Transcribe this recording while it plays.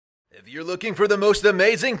If you're looking for the most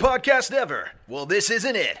amazing podcast ever, well, this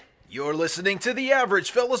isn't it. You're listening to the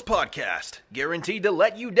Average Fellas Podcast, guaranteed to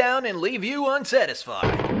let you down and leave you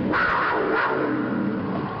unsatisfied.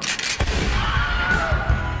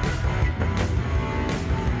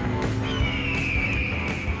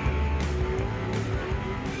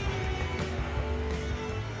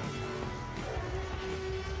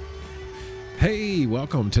 Hey,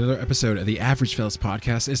 welcome to another episode of the Average Fellas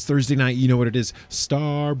Podcast. It's Thursday night. You know what it is.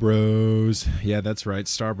 Star Bros. Yeah, that's right.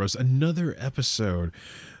 Star Bros. Another episode.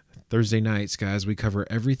 Thursday nights, guys, we cover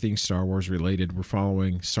everything Star Wars related. We're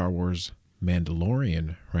following Star Wars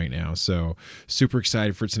Mandalorian right now. So super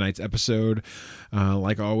excited for tonight's episode.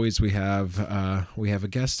 Like always, we have a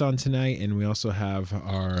guest on tonight, and we also have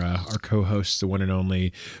our co-host, the one and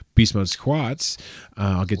only Beast Mode Squats.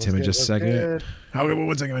 I'll get to him in just a second. Oh,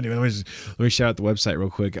 one second. Let me shout out the website real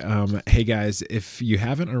quick. Hey guys, if you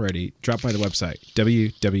haven't already, drop by the website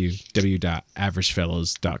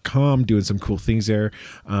www.averagefellas.com. Doing some cool things there.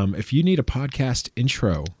 If you need a podcast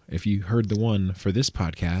intro, if you heard the one for this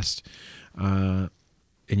podcast, and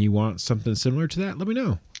you want something similar to that, let me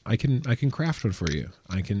know. I can craft one for you.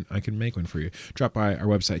 I can make one for you. Drop by our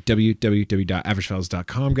website,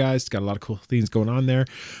 www.averagefellas.com, guys. Got a lot of cool things going on there.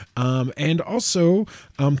 And also,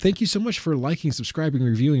 thank you so much for liking, subscribing,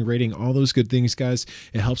 reviewing, rating, all those good things, guys.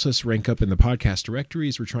 It helps us rank up in the podcast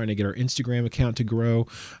directories. We're trying to get our Instagram account to grow.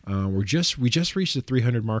 We just reached the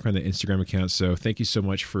 300 mark on the Instagram account. So thank you so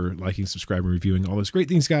much for liking, subscribing, reviewing, all those great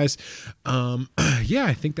things, guys. Yeah,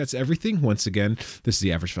 I think that's everything. Once again, this is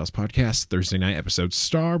the Average Fellas Podcast, Thursday night episode,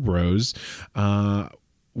 Star Bros.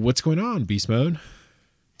 What's going on, Beast Mode?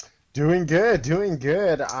 Doing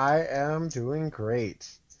good. I am doing great.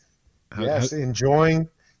 Yes, enjoying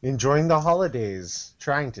the holidays.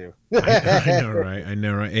 Trying to. I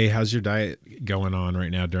know, right? Hey, how's your diet going on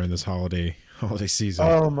right now during this holiday season?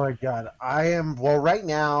 Oh my God, right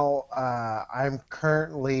now. I'm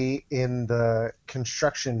currently in the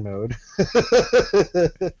construction mode,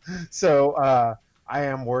 so I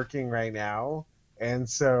am working right now. And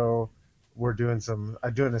so we're doing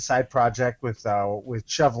a side project with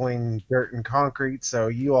shoveling dirt and concrete.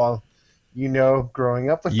 So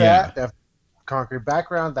growing up with that concrete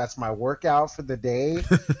background, that's my workout for the day.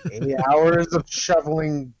 8 hours of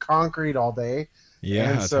shoveling concrete all day.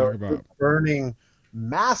 Yeah, and so it's burning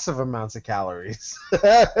massive amounts of calories.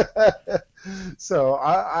 So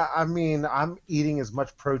I mean, I'm eating as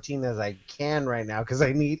much protein as I can right now because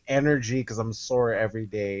I need energy because I'm sore every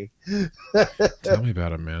day. Tell me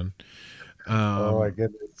about it, man. Oh my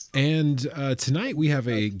goodness. And tonight we have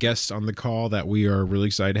a guest on the call that we are really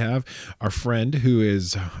excited to have. Our friend who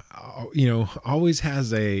is, always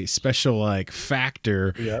has a special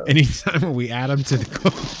factor anytime when we add him to the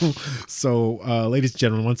call. So, ladies and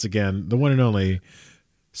gentlemen, once again, the one and only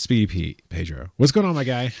Speedy Pete Pedro. What's going on, my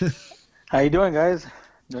guy? How you doing, guys?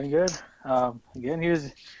 Doing good. Again,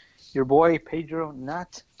 here's your boy Pedro,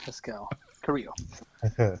 not Pascal Carrillo.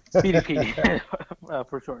 Speedy Pete,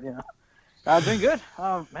 for short. Doing good.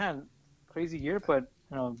 Man, crazy year, but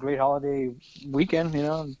great holiday weekend.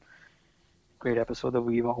 Great episode that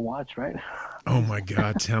we've all watched, right? Oh my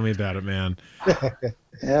God, tell me about it, man.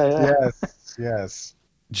 Yeah. Yes.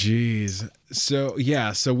 Jeez. So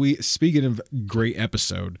we, speaking of great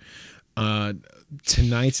episode,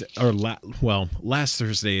 tonight's last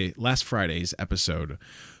Friday's episode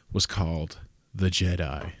was called The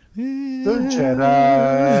Jedi.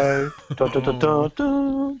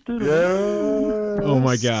 Oh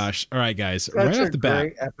my gosh. All right, guys. Such right off the bat.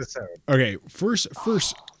 Great episode. Okay, first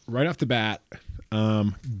right off the bat,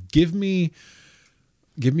 give me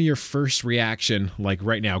your first reaction, like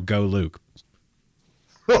right now. Go, Luke.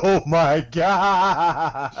 Oh my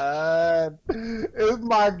God! It's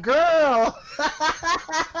my girl.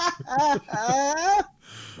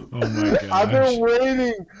 Oh my gosh.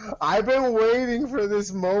 I've been waiting for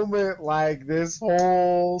this moment like this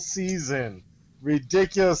whole season.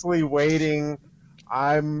 Ridiculously waiting.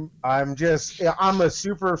 I'm a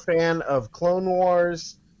super fan of Clone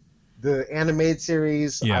Wars, the animated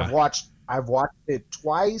series. Yeah. I've watched it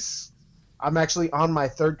twice. I'm actually on my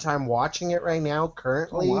third time watching it right now,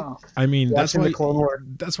 currently. Oh, wow. I mean, that's why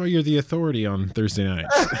you're the authority on Thursday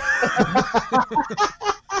nights.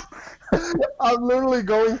 I'm literally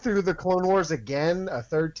going through the Clone Wars again a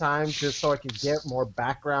third time just so I could get more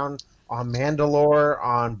background on Mandalore,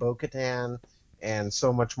 on Bo-Katan, and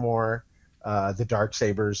so much more, the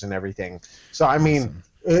Darksabers and everything. So, I mean,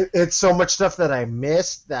 it's so much stuff that I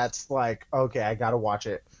missed that's like, okay, I got to watch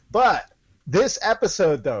it. But this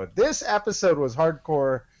episode was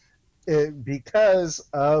hardcore because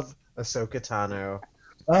of Ahsoka Tano.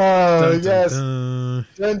 Oh Dun, dun, yes. dun.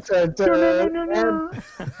 Dun, dun, dun.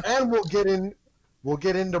 And we'll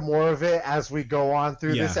get into more of it as we go on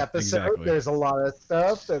through this Yeah, episode. exactly. There's a lot of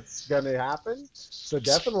stuff that's gonna happen. So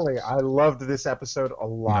definitely, I loved this episode a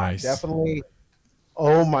lot. Nice. Definitely.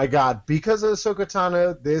 Oh my God! Because of Ahsoka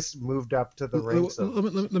Tano, this moved up to the ranks of.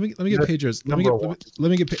 Let me get Pedro's. Let Number one.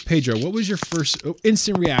 me get Pedro. What was your first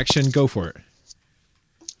instant reaction? Go for it.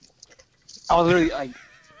 I was literally like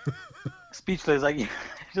speechless, like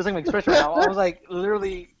just like my expression. I was like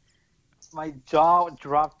literally, my jaw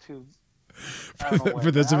dropped to. I don't know what.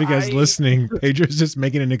 For those of you guys listening, Pedro's just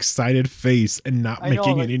making an excited face and not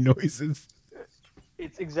making any noises.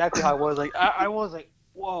 It's exactly how I was. Like I was like,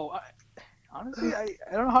 whoa. Honestly, I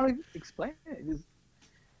don't know how to explain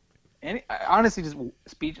it. Honestly, just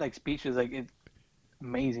speech is like it's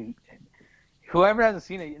amazing. Whoever hasn't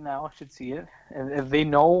seen it now should see it, and if they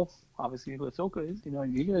know, obviously who Ahsoka is, you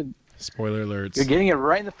know, Spoiler alerts. you're getting it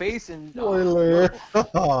right in the face. And Spoiler!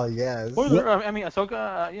 Oh yes. Spoiler. I mean,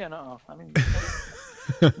 Ahsoka. Yeah, no. I mean,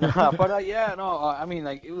 but yeah, no. I mean,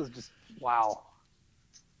 like it was just wow.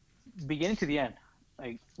 Beginning to the end,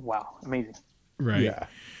 like wow, amazing. Right. Yeah.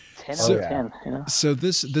 10 out of 10. You know? So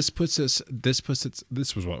this was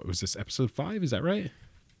what was this episode 5? Is that right?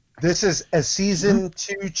 This is a season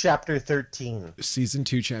 2, chapter 13. Season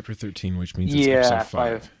 2, chapter 13, which means it's Yeah, episode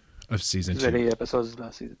 5 5. of season We had 2. 8 episodes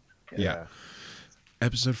last season. Yeah.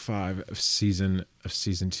 Episode 5 of season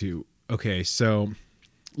 2. Okay, so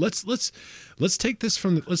let's take this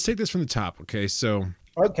from the top. Okay, so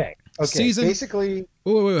Okay. Season- Basically,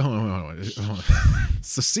 wait, hold on.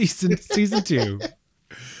 So season 2.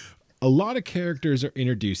 A lot of characters are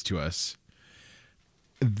introduced to us.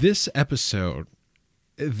 This episode,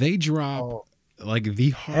 they drop like the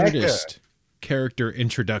hardest character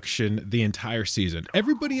introduction the entire season.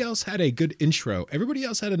 Everybody else had a good intro. Everybody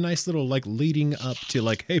else had a nice little like leading up to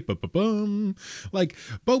like, hey, boom. Like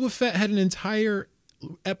Boba Fett had an entire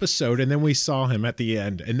episode, and then we saw him at the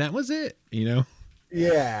end, and that was it. You know.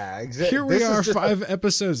 yeah, exactly. Here we are 5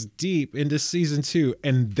 episodes deep into season 2,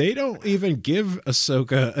 and they don't even give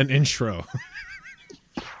Ahsoka an intro.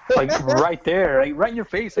 Like right there, like right in your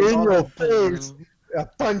face. Like, In your face. A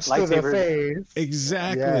punch to the Lightsaber. face.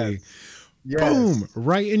 Exactly. Yes. Boom.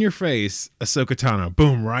 Right in your face, Ahsoka Tano.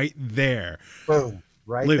 Boom. Right there. Boom.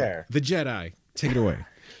 Right Luke, there. the Jedi. Take it away.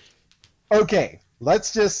 Okay,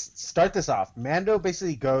 let's just start this off. Mando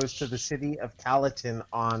basically goes to the city of Calatin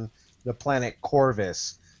on the planet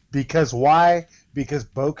Corvus. Because why? Because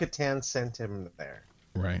Bo-Katan sent him there.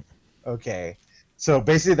 Right. Okay. So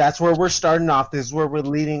basically that's where we're starting off. This is where we're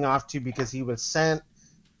leading off to because he was sent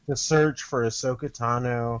to search for Ahsoka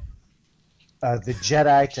Tano, the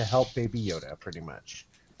Jedi, to help Baby Yoda, pretty much.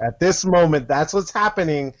 At this moment, that's what's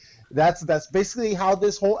happening. That's basically how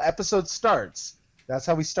this whole episode starts. That's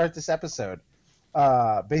how we start this episode.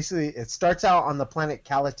 Basically, it starts out on the planet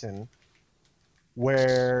Calatin,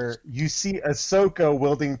 where you see Ahsoka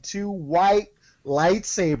wielding 2 white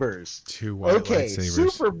lightsabers. 2 white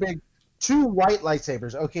lightsabers. Super big, 2 white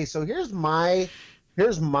lightsabers. Okay, so here's my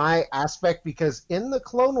aspect, because in the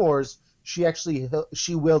Clone Wars, she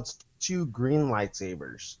wields 2 green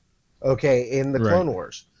lightsabers. Okay, in the Clone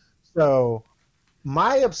Wars. So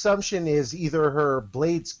my assumption is either her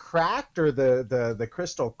blades cracked or the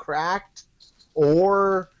crystal cracked,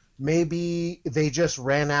 or maybe they just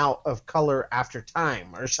ran out of color after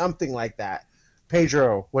time or something like that.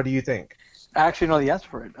 Pedro, what do you think? I actually know the answer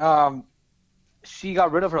for it. She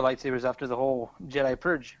got rid of her lightsabers after the whole Jedi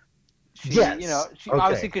purge. Yes. You know,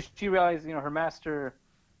 obviously because she realized, you know, her master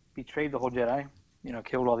betrayed the whole Jedi. You know,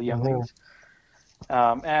 killed all the younglings.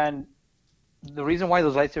 And the reason why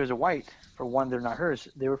those lightsabers are white, for one, they're not hers.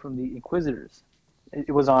 They were from the Inquisitors.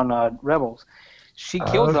 It was on Rebels. She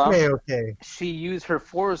killed them. Okay. She used her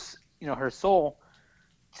force, you know, her soul,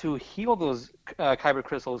 to heal those kyber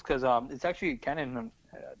crystals, because it's actually canon.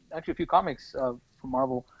 Actually, a few comics from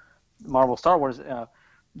Marvel Star Wars,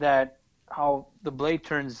 that how the blade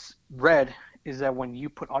turns red is that when you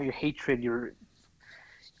put all your hatred, your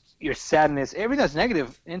sadness, everything that's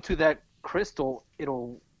negative into that crystal,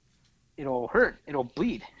 it'll hurt, it'll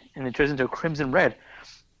bleed, and it turns into a crimson red.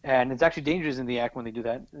 And it's actually dangerous in the act when they do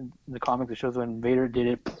that. In the comics, it shows when Vader did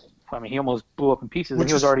it. I mean, he almost blew up in pieces, and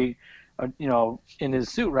he was already, you know, in his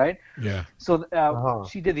suit, right? Yeah. So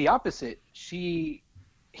she did the opposite. She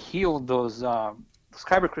healed those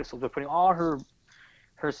kyber crystals by putting all her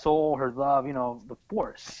soul, her love, you know, the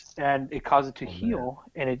force, and it caused it to heal,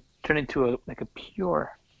 and it turned into a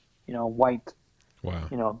pure, you know, white, Wow.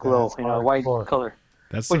 you know, glow, That's you know, white hardcore. color.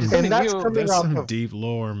 That's Which some, is something that's new. coming that's off some of deep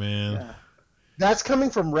lore, man. Yeah. That's coming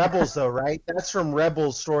from Rebels, though, right? That's from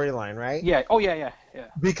Rebels storyline, right? Yeah. Oh yeah.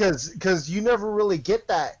 Because you never really get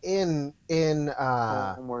that in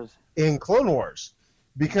Clone Wars. Clone Wars,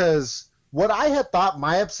 because what I had thought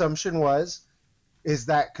my assumption is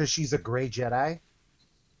that because she's a gray Jedi,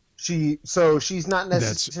 she's not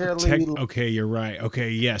necessarily. Okay, you're right.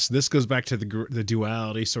 Okay, yes, this goes back to the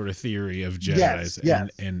duality sort of theory of Jedis. Yes.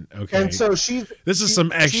 And okay, And so this is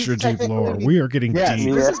some extra deep lore. We are getting deep.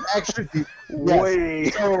 This is extra deep.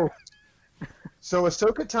 Way. So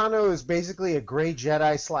Ahsoka Tano is basically a gray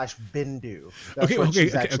Jedi / Bindu. That's Okay. what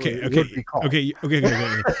she's actually would be called. Okay.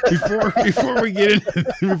 Before we get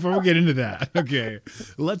into that, okay,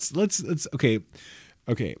 let's okay.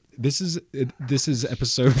 This is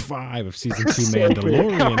episode 5 of season 2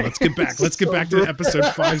 Mandalorian. Let's get back to episode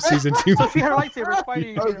 5, season 2. So she had a lightsaber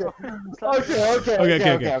fighting. Okay.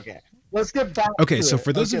 Let's get back. Okay, to so it.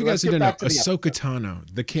 for those of you guys who don't know, Ahsoka episode. Tano,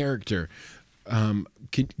 the character,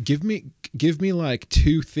 give me like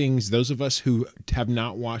 2 things. Those of us who have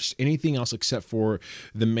not watched anything else except for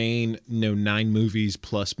the main 9 movies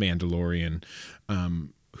plus Mandalorian.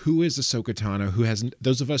 Who is Ahsoka Tano? Who hasn't?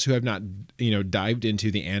 Those of us who have not, dived into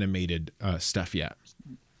the animated stuff yet.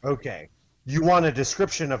 Okay, you want a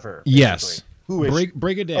description of her? Yes. Who is?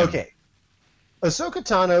 Break it down. Okay. Ahsoka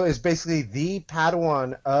Tano is basically the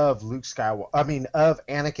Padawan of Luke Skywalker. Of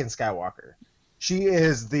Anakin Skywalker.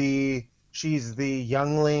 She's the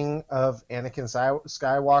youngling of Anakin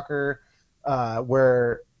Skywalker,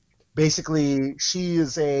 where basically she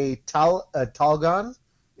is a Talgon.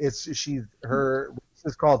 Her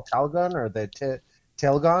is called Talgon, or the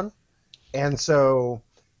Telgon, and so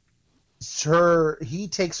he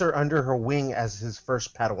takes her under her wing as his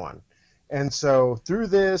first Padawan, and so through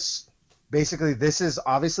this, basically this is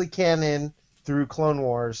obviously canon through Clone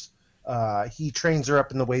Wars. He trains her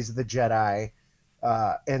up in the ways of the Jedi,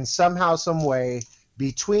 and somehow, some way,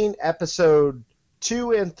 between episode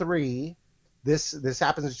 2 and 3. This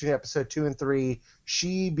happens between episode 2 and 3.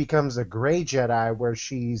 She becomes a gray Jedi, where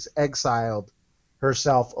she's exiled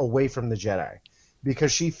herself away from the Jedi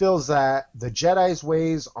because she feels that the Jedi's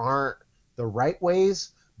ways aren't the right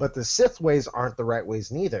ways, but the Sith ways aren't the right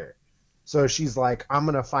ways neither. So she's like, I'm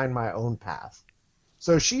going to find my own path.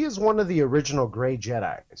 So she is one of the original gray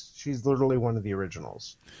Jedis. She's literally one of the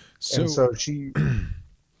originals. So she...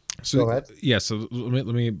 So go ahead. Yeah, so let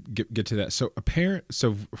me get to that. So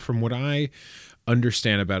from what I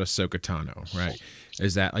understand about Ahsoka Tano, right,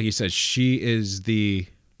 is that, like you said, she is the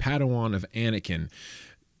Padawan of Anakin.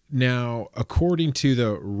 Now, according to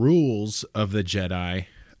the rules of the Jedi,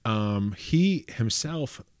 he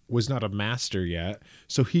himself was not a master yet,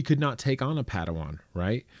 so he could not take on a Padawan,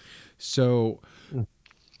 right? So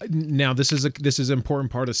now this is an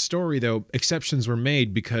important part of the story, though. Exceptions were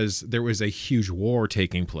made because there was a huge war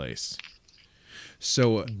taking place.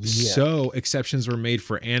 So exceptions were made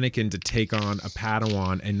for Anakin to take on a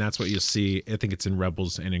Padawan, and that's what you'll see. I think it's in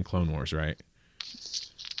Rebels and in Clone Wars, right?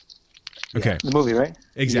 Okay. The movie, right?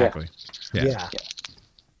 Exactly. Yeah.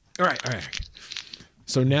 All right.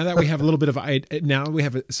 So now that we have a little bit of, we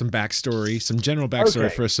have some backstory, some general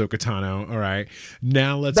backstory for Ahsoka Tano. All right.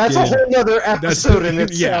 Now that's a whole other episode in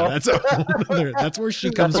itself. Yeah, that's a whole other. That's where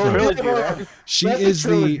she comes from. She is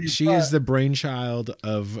the brainchild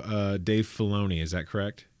of Dave Filoni. Is that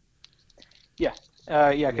correct? Yeah.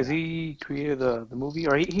 Because he created the movie,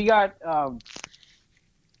 or he got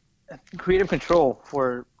creative control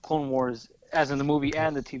for Clone Wars, as in the movie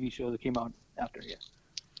and the TV show that came out after. Yeah.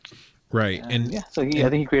 Right, I think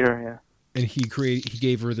he created her. Yeah, and he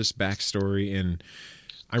gave her this backstory, and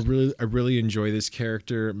I really enjoy this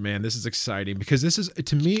character. Man, this is exciting because this is,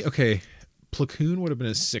 to me, okay. Plo Koon would have been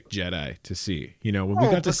a sick Jedi to see. When we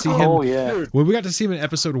got to see him. Oh yeah. When we got to see him in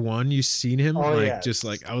episode 1, you seen him I was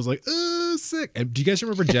like, oh, sick. And do you guys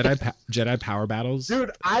remember Jedi Power Battles?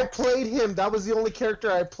 Dude, I played him. That was the only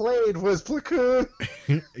character I played was Plo Koon.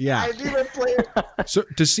 Yeah. I didn't play him. So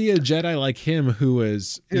to see a Jedi like him, who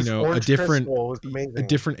is a different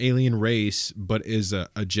alien race, but is a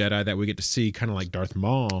Jedi that we get to see, kind of like Darth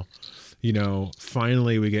Maul.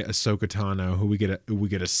 Finally we get Ahsoka Tano, who we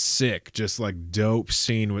get a sick, just like dope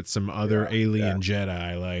scene with some other alien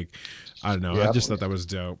Jedi. Like, I don't know. Yep. I just thought that was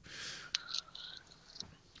dope.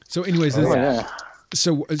 So anyways,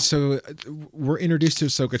 so we're introduced to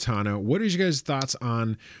Ahsoka Tano. What are you guys' thoughts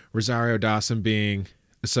on Rosario Dawson being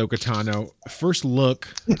Ahsoka Tano? First look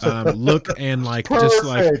and like, perfect. Just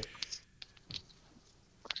like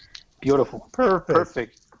beautiful.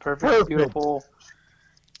 Perfect. Beautiful.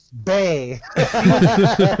 Bay.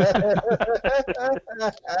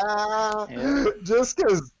 Just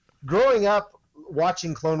because growing up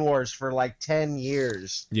watching Clone Wars for like 10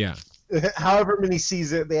 years, however many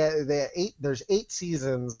seasons they eight. There's 8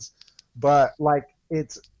 seasons, but like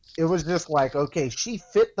it was just like, okay, she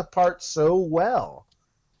fit the part so well,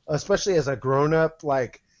 especially as a grown up.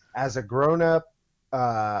 Ahsoka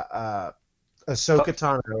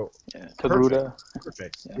Tano. Yeah, Togruta.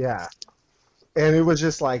 Perfect. Yeah. And it was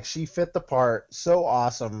just like she fit the part so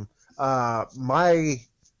awesome.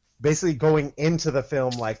 Basically going into the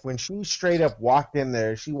film, like when she straight up walked in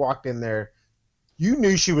there, you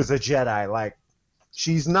knew she was a Jedi. Like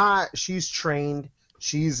she's trained.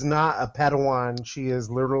 She's not a Padawan. She is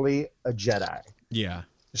literally a Jedi. Yeah.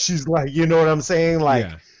 She's like, you know what I'm saying? Like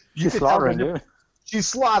Yeah. She's slaughtering, dude. She's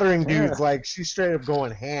slaughtering dudes. Yeah. Like she's straight up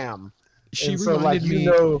going ham. She And reminded me. you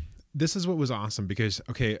know, This is what was awesome because,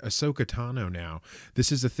 okay, Ahsoka Tano now, this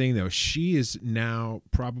is the thing though. She is now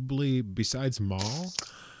probably, besides Maul,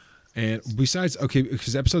 and besides, okay,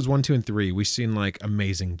 because episodes 1, 2, and 3, we've seen like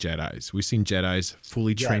amazing Jedis. We've seen Jedis,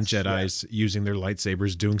 fully trained Jedis using their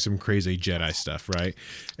lightsabers, doing some crazy Jedi stuff, right?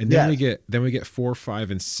 And then we get 4,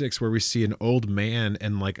 5, and 6 where we see an old man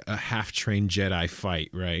and like a half-trained Jedi fight,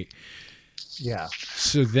 right? yeah.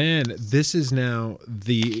 So then this is now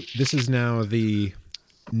the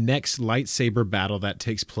next lightsaber battle that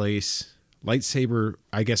takes place, lightsaber,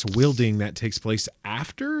 I guess, wielding that takes place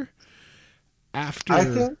after I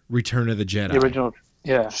think Return of the Jedi. The original,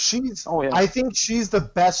 yeah. I think she's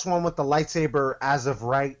the best one with the lightsaber as of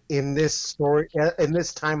right in this story, in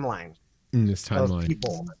this timeline. In this timeline. Of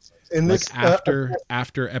people. In like this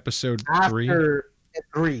after episode 3? After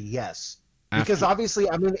 3, yes. Because obviously,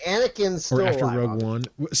 I mean, Anakin's still or after alive, Rogue One.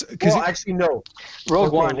 Well, actually, no.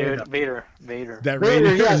 Rogue One, wait dude. up. Vader. That Vader,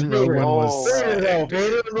 Vader yes, in Rogue Vader. One was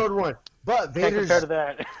Vader in Rogue One. But Can't compare to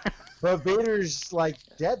that. Vader's like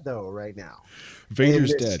dead though right now.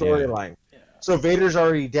 Vader's in this dead. storyline. Yeah. So Vader's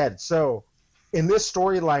already dead. So in this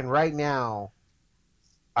storyline right now,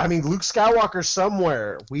 I mean, Luke Skywalker's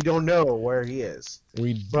somewhere. We don't know where he is.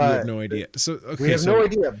 We have no idea. So okay, We have no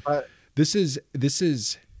idea. But this is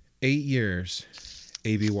 8 years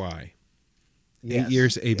ABY. yes. 8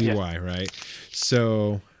 years ABY, right?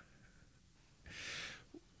 So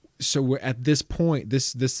we're at this point.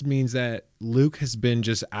 This means that Luke has been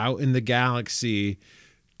just out in the galaxy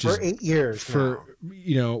just for 8 years. for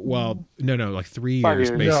now. like 3 5 years,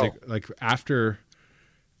 years. basic. Like after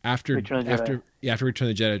Return of the Jedi. Return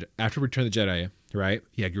of the Jedi, after Return of the Jedi, right?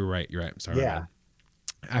 Yeah, you're right. Sorry. Yeah. Man.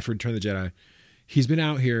 After Return of the Jedi, he's been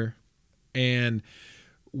out here, and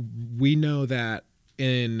we know that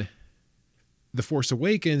in The Force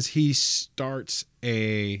Awakens, he starts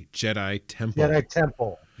a Jedi temple. Jedi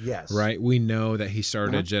Temple. Yes. Right? We know that he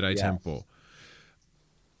started a Jedi temple.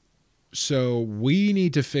 So we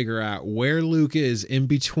need to figure out where Luke is in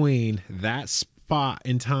between that spot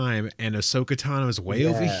in time and Ahsoka Tano is way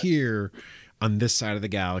over here on this side of the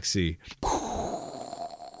galaxy.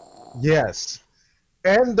 Yes.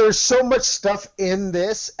 And there's so much stuff in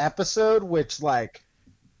this episode which like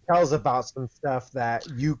tells about some stuff that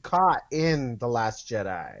you caught in The Last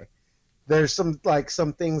Jedi. There's some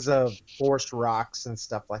things of forced rocks and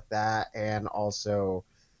stuff like that, and also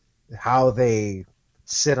how they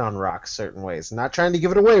sit on rocks certain ways. Not trying to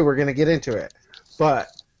give it away, we're going to get into it. But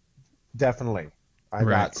definitely, I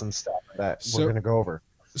got some stuff that we're going to go over.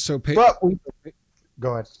 So,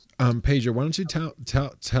 go ahead. Pedro, why don't you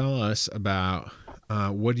tell us about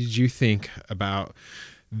what did you think about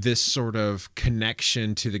this sort of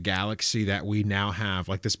connection to the galaxy that we now have,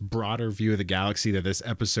 like this broader view of the galaxy that this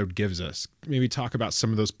episode gives us? Maybe talk about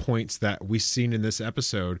some of those points that we've seen in this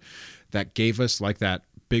episode that gave us like that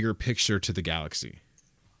bigger picture to the galaxy.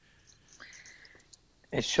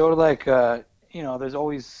 It showed like there's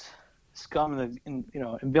always scum and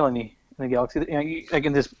villainy in the galaxy. Like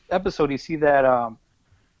in this episode, you see that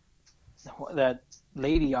that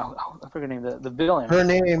lady. I forget her name. The villain. Her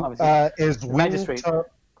name is Magistrate.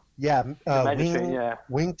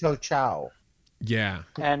 Wing To Chow. Yeah.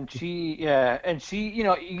 And she, you can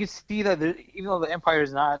see that even though the Empire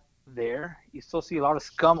is not there, you still see a lot of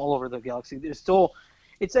scum all over the galaxy. There's still,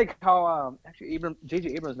 it's like how actually J.J.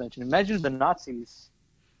 Abrams mentioned. Imagine the Nazis,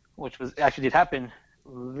 which actually did happen.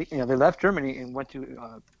 They left Germany and went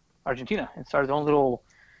to Argentina and started their own little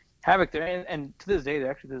havoc there. And to this day,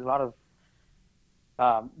 there's a lot of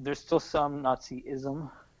there's still some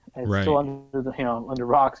Nazism. It's still under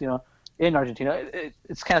rocks, in Argentina.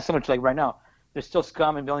 It's kind of similar to like right now. There's still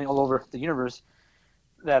scum and villainy all over the universe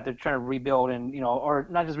that they're trying to rebuild, and or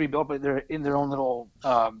not just rebuild, but they're in their own little,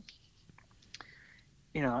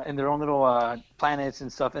 in their own little planets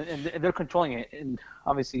and stuff, and they're controlling it. And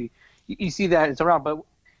obviously, you see that it's around. But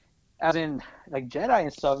as in like Jedi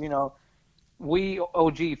and stuff, we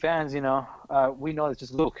OG fans, we know it's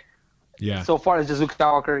just Luke. Yeah. So far, it's just Luke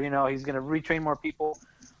Skywalker. He's gonna retrain more people,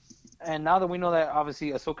 and now that we know that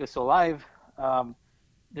obviously Ahsoka is still alive,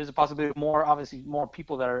 there's a possibility of more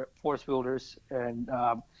people that are Force wielders and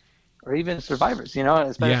or even survivors.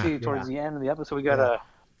 Especially towards the end of the episode, we got a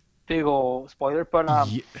big old spoiler. But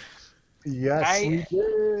yes, we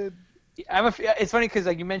did. It's funny because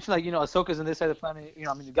like you mentioned, like Ahsoka's on this side of the planet,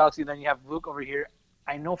 the galaxy. Then you have Luke over here.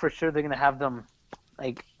 I know for sure they're gonna have them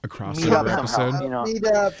like a crossover episode. Meet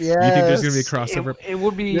up, yes. You think there's gonna be a crossover? It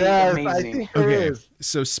would be amazing. I think there is.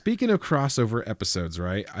 So speaking of crossover episodes,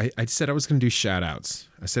 right? I said I was gonna do shout outs.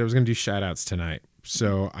 I said I was gonna do shout outs tonight.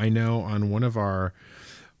 So I know on one of our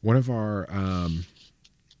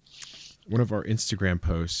Instagram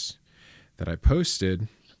posts that I posted,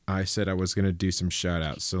 I said I was going to do some shout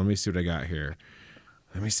outs. So let me see what I got here.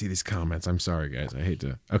 Let me see these comments. I'm sorry, guys. I hate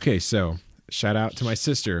to. Okay, so shout out to my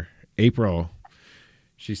sister, April.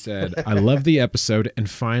 She said, I love the episode and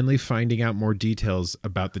finally finding out more details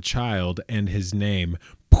about the child and his name.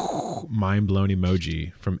 Mind blown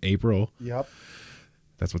emoji from April. Yep.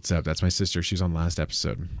 That's what's up. That's my sister. She's on last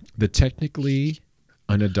episode. The Technically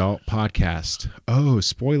an Adult podcast. Oh,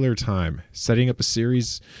 spoiler time. Setting up a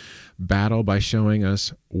series battle by showing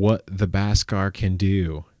us what the Beskar can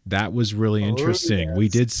do. That was really interesting. Yes. We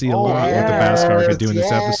did see a lot what the Beskar could do in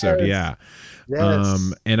this episode. Yeah.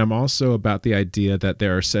 Yes. And I'm also about the idea that they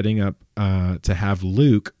are setting up to have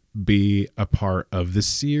Luke be a part of the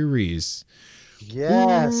series.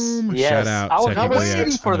 Yes. Boom. Yes. Shout out I was Technically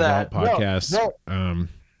waiting for an that. Adult podcast. No.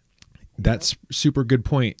 That's super good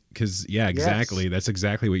point because exactly. That's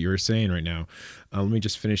exactly what you were saying right now. Let me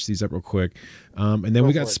just finish these up real quick. And then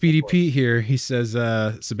we got Speedy Pete here. He says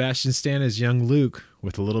Sebastian Stan as young Luke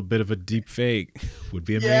with a little bit of a deep fake would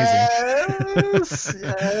be amazing. Yes.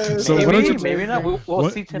 Yes. So maybe not. We'll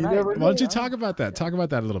see tonight. Why don't you talk about that? Talk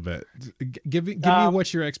about that a little bit. Give me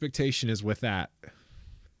what your expectation is with that.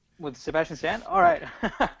 With Sebastian Stan? All right.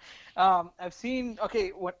 I've seen.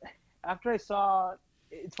 Okay, after I saw.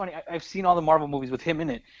 It's funny. I've seen all the Marvel movies with him in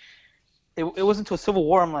it. It wasn't until Civil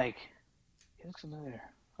War I'm like, he looks familiar.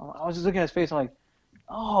 I was just looking at his face. I'm like,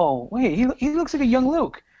 oh wait, he looks like a young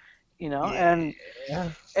Luke, And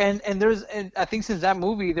I think since that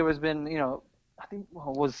movie there has been I think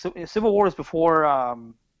Civil War was before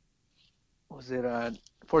was it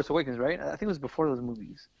Force Awakens, right? I think it was before those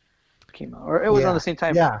movies came out, or it was around the same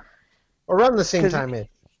time. Yeah, around the same time.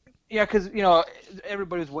 Yeah, because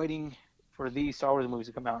everybody was waiting for these Star Wars movies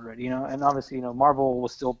to come out already, and obviously, Marvel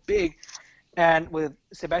was still big, and with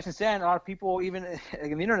Sebastian Stan, a lot of people, even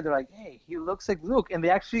in the internet, they're like, "Hey, he looks like Luke," and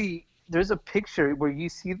there's a picture where you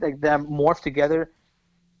see like them morph together.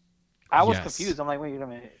 I was confused. I'm like, wait a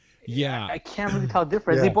minute. Yeah, I can't really tell the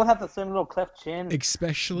difference. They both have the same little cleft chin.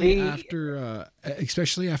 Especially after Empire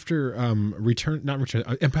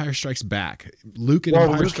Strikes Back. Luke in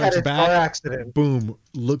Empire Strikes Back. Boom,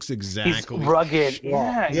 looks exactly. He's rugged.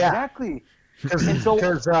 Yeah, exactly. Because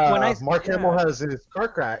Mark Hamill has his car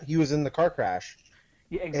crash. He was in the car crash.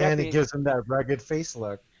 Yeah, exactly. And it gives him that rugged face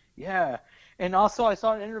look. Yeah, and also I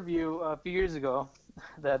saw an interview a few years ago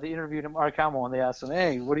that they interviewed Mark Hamill and they asked him,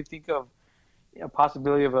 "Hey, what do you think of a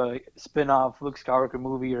possibility of a spin-off Luke Skywalker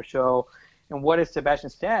movie or show, and what is Sebastian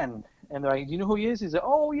Stan?" And they're like, "Do you know who he is?" He said,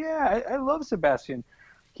 "Oh yeah, I love Sebastian.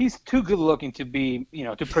 He's too good looking to be,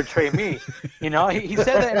 to portray me." He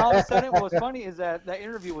said that, and all of a sudden, what was funny is that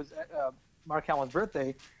interview was at Mark Hamill's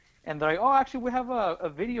birthday, and they're like, "Oh, actually, we have a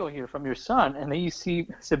video here from your son," and then you see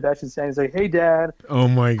Sebastian Stan. He's like, "Hey, Dad. Oh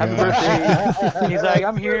my God. Happy birthday." He's like,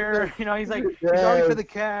 "I'm here." He's like, "Sorry for the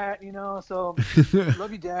cat." So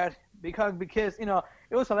love you, Dad. Big hug, big kiss. It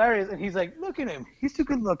was hilarious. And he's like, look at him. He's too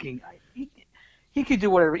good looking. He could do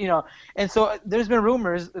whatever, And so there's been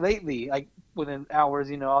rumors lately, like within hours,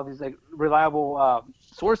 all these like reliable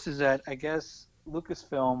sources that I guess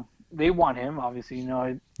Lucasfilm, they want him, obviously,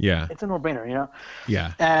 Yeah. It's a no-brainer,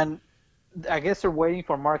 Yeah. And I guess they're waiting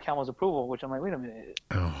for Mark Hamill's approval, which I'm like, wait a minute.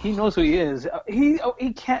 Oh. He knows who he is. He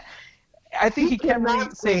can't. I think he can't really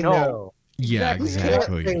say no. Yeah,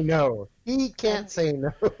 exactly. He can't say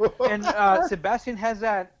no. And Sebastian has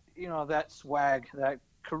that, that swag, that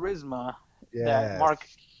charisma that Mark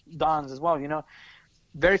dons as well.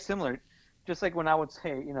 Very similar. Just like when I would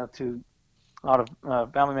say, to a lot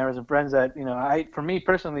of family members and friends that, for me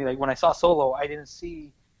personally, like when I saw Solo, I didn't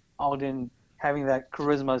see Alden having that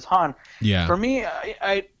charisma as Han. Yeah. For me,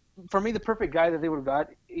 the perfect guy that they would have got,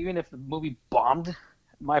 even if the movie bombed,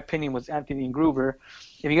 my opinion was Anthony Gruber.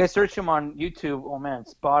 If you guys search him on YouTube, oh man,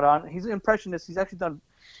 spot on. He's an impressionist. He's actually done.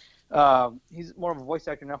 He's more of a voice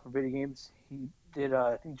actor now for video games. He did,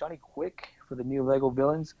 I think, Johnny Quick for the new Lego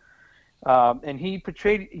Villains. And he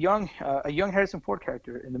portrayed a young Harrison Ford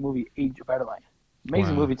character in the movie Age of Adeline.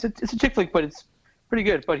 Amazing Wow. movie. It's a chick flick, but it's pretty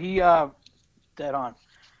good. But he dead on.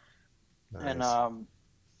 Nice.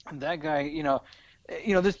 And that guy,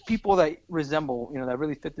 there's people that resemble, that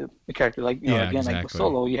really fit the character. Like, Yeah, again, like with exactly.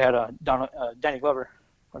 Solo, you had Danny Glover.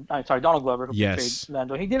 Donald Glover, who Yes. portrayed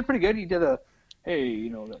Lando. He did pretty good. He did that He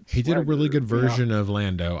did a really swagger, good version of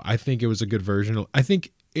Lando. I think it was a good version. I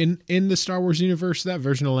think in the Star Wars universe, that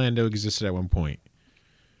version of Lando existed at one point.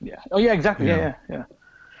 Yeah. Oh, yeah, exactly. Yeah. Yeah.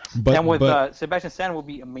 But And with Sebastian Stan will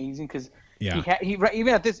be amazing because yeah,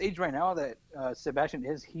 even at this age right now that Sebastian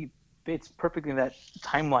is, he fits perfectly in that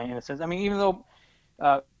timeline in a sense. I mean, even though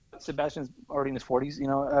Sebastian's already in his 40s,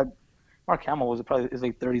 Mark Hamill was probably his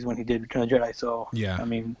late 30s when he did Return of the Jedi. So Yeah. I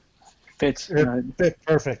mean, fits. It fit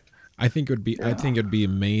perfect. I think it would be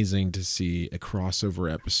amazing to see a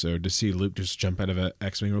crossover episode, to see Luke just jump out of an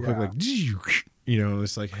X-wing real quick, Yeah. like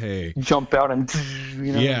it's like, hey, Jump out and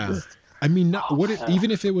yeah. I mean,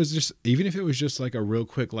 even if it was just like a real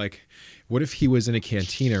quick, like, what if he was in a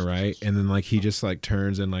cantina, right? And then like he just like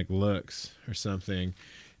turns and like looks or something,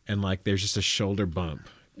 and like there's just a shoulder bump,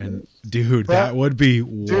 and dude, that would be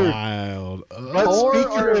wild. But Or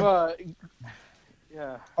speaking if, of-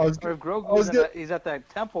 yeah. I was- Or if I Grogu was is at that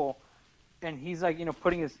temple, and he's like,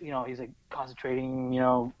 putting his, he's like concentrating,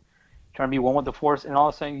 trying to be one with the Force, and all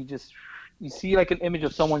of a sudden you see like an image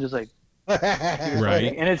of someone just like,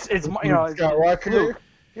 Right. and it's it's Skywalker. Luke.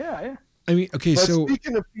 Yeah. I mean, okay, But so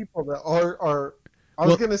speaking of people that are I was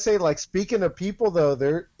Well- gonna say, like, speaking of people though,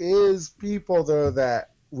 there is people though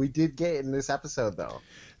that we did get in this episode though.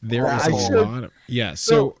 there I is a should- lot of So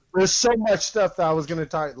So there's so much stuff that I was gonna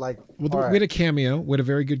talk like. well, all we right. had a cameo. We had a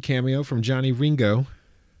very good cameo from Johnny Ringo.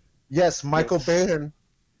 Yes, Michael Bahan.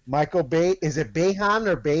 Michael Bay. Is it Bahan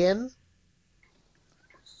or Bahan?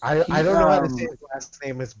 I don't know how to say his last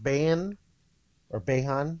name. It's Bahan or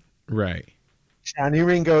Bahan. Right. Johnny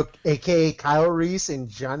Ringo, aka Kyle Reese, and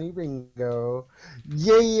Johnny Ringo.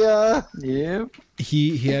 Yeah. Yeah.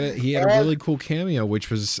 He had a really cool cameo,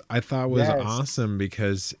 which I thought was Yes. awesome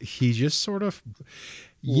because he just sort of,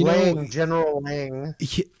 Lang, General Lang.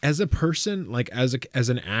 as a person, like as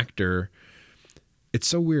an actor, it's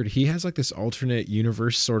so weird. He has like this alternate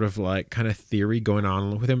universe sort of like kind of theory going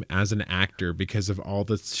on with him as an actor because of all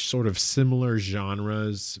the sort of similar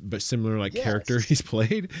genres but similar like Yes. character he's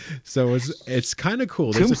played. So it's kind of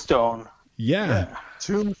cool. There's Tombstone. yeah.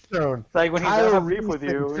 Tombstone. Like when he's Kyle on brief with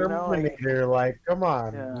Reese you, and Terminator, like, come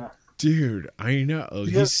on. yeah. Dude, I know.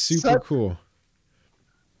 He's has super such- cool.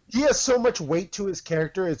 He has so much weight to his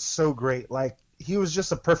character. It's so great. Like, he was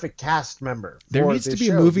just a perfect cast member. There for needs to this be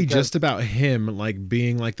a show movie because- just about him, like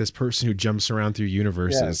being like this person who jumps around through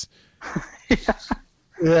universes. Yes.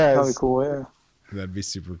 That'd be cool. Yeah. That'd be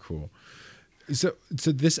super cool. So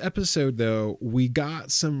this episode, though, we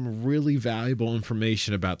got some really valuable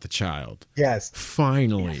information about the child. Yes.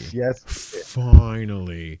 Finally. Yes.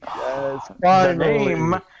 Finally. Yes. The Finally.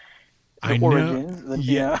 name. I The know. origins.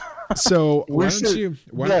 Yeah. So We should-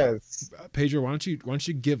 Yes. Pedro, why don't you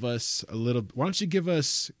give us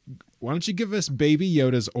Baby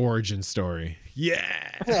Yoda's origin story?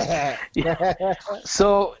 Yeah.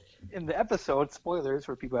 So in the episode, spoilers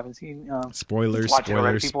for people who haven't seen. Spoilers, Watch it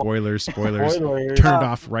already, spoilers, people. spoilers. Spoilers. Turn it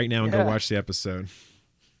off right now and go yeah. watch the episode.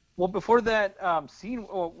 Well, before that scene,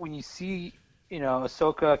 when you see,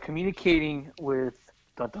 Ahsoka communicating with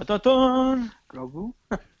Grogu,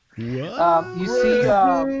 What? you see.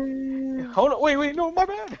 Hold on, wait, no, my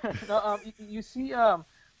bad. No, you see a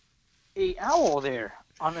owl there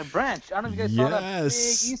on a branch. I don't know if you guys saw that big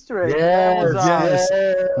Yes. Easter egg. Yes. That was, Yes.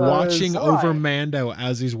 Yes. Watching why? over Mando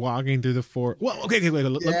as he's walking through the forest. Well, okay, wait.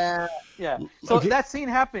 Yeah. Yeah. So Okay. that scene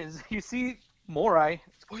happens. You see Morai,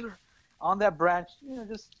 spoiler, on that branch,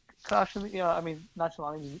 just cautiously,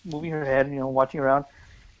 nonchalantly moving her head, watching around.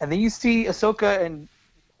 And then you see Ahsoka and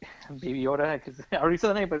Baby Yoda, because I already said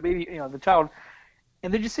the name, but baby, the child.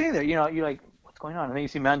 And they're just sitting there, you're like, what's going on? And then you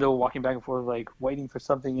see Mando walking back and forth, like waiting for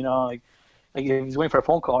something, like he's waiting for a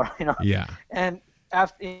phone call, Yeah. And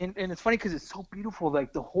and it's funny because it's so beautiful,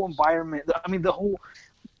 like the whole environment. The whole,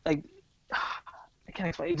 like, I can't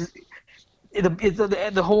explain.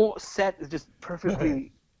 The whole set is just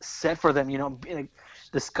perfectly set for them. Like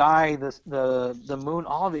the sky, the moon,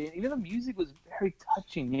 all of it. Even the music was very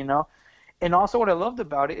touching. And also what I loved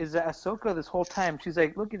about it is that Ahsoka this whole time she's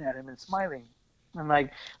like looking at him and smiling, and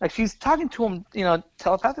like she's talking to him,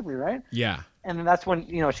 telepathically, right? Yeah. And then that's when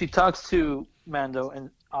she talks to Mando, and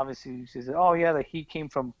obviously she says, "Oh yeah, that he came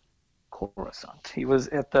from Coruscant. He was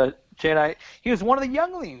at the Jedi. He was one of the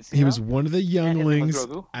younglings. He was one of the younglings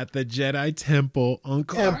Grogu. at the Jedi Temple on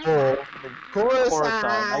Temple. Coruscant.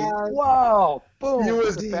 Like, wow! Boom! He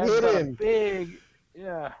was The fans got a hidden. big.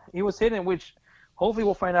 Yeah, he was hidden. Which hopefully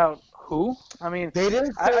we'll find out who. I mean, They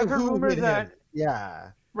didn't say I've heard who rumors hit that. him.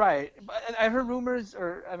 Yeah. Right, but I've heard rumors,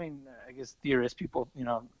 or I mean, I guess theorists, people,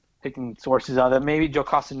 taking sources out that maybe Joe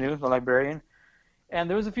Castanew, the librarian, and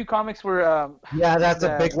there was a few comics where Yeah, that's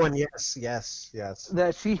a big one. Yes.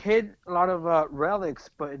 that she hid a lot of relics,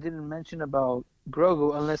 but it didn't mention about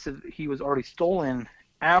Grogu unless he was already stolen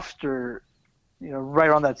after, right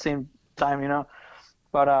around that same time,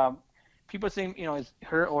 But people are saying, it's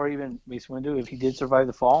her or even Mace Windu if he did survive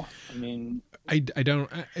the fall. I mean, I don't.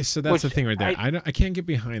 So that's the thing right there. I can't get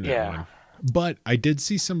behind that one. But I did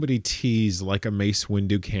see somebody tease like a Mace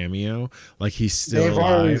Windu cameo, like he's still They've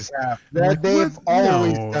alive. always have. They've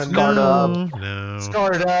always done that. No.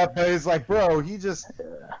 Scarred up, but he's like, bro,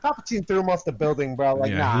 Palpatine threw him off the building, bro. Like,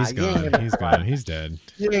 Yeah, nah, he's gone. He's gone. He's dead.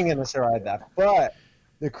 You ain't gonna survive that. But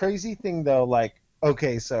the crazy thing, though, like,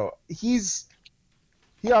 okay, so he meets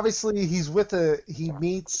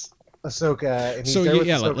Ahsoka, and he's So there with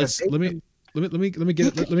yeah, Ahsoka. let me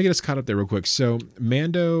get us caught up there real quick. So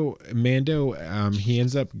Mando, he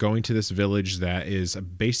ends up going to this village that is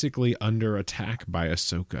basically under attack by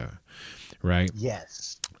Ahsoka, right?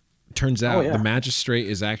 Yes. Turns out the magistrate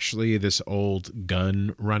is actually this old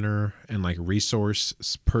gun runner and like resource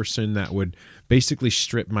person that would basically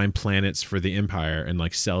strip mine planets for the Empire and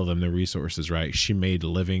like sell them the resources, right? She made a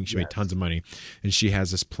living, she made tons of money, and she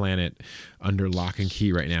has this planet under lock and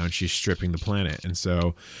key right now, and she's stripping the planet. And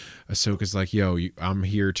so Ahsoka's like, yo, I'm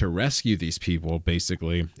here to rescue these people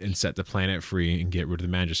basically and set the planet free and get rid of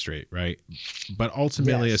the magistrate, right? But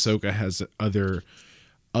ultimately Ahsoka has other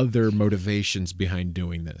motivations behind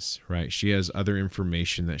doing this, right? She has other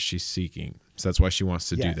information that she's seeking. So that's why she wants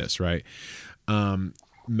to do this, right?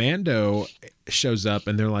 Mando shows up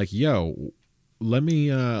and they're like, yo, let me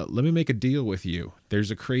make a deal with you. There's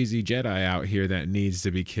a crazy Jedi out here that needs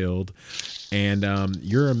to be killed. And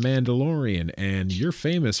you're a Mandalorian and you're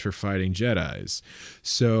famous for fighting Jedis.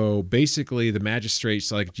 So basically the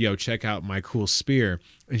magistrate's like, yo, check out my cool spear.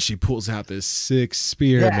 And she pulls out this sick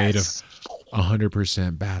spear made of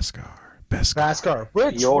 100% Beskar.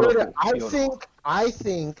 Which I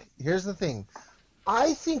think here's the thing.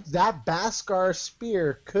 I think that Beskar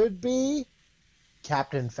spear could be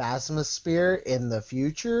Captain Phasma's spear in the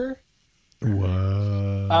future. What?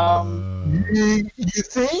 You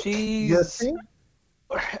think? You think?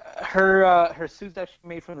 Her suit's actually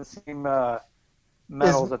made from the same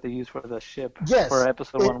metals that they use for the ship for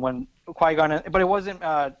episode 1 when Qui-Gon, but it wasn't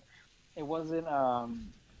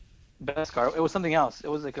Beskar. It was something else. It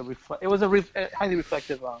was like a highly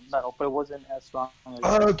reflective metal, but it wasn't as strong.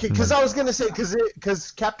 Okay, because I was gonna say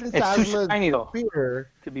because Captain Phasma's spear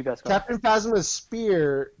to be Beskar. Captain Phasma's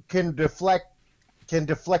spear can deflect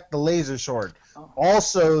the laser sword.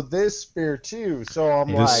 Also, this spear too. So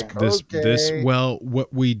I'm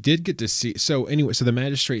what we did get to see. So anyway, so the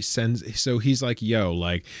magistrate he's like, yo,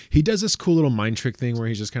 like he does this cool little mind trick thing where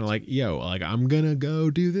he's just kind of like, yo, like I'm gonna go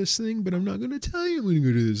do this thing, but I'm not gonna tell you I'm gonna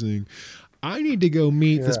go do this thing. I need to go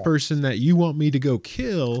meet this person that you want me to go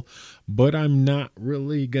kill, but I'm not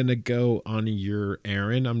really gonna go on your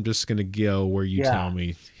errand. I'm just gonna go where you tell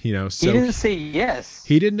me. So he didn't say yes.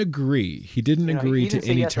 He didn't agree. He didn't agree to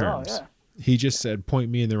any terms. Yeah. He just said, "Point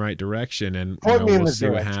me in the right direction, and we'll see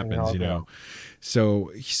what happens." So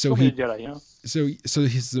the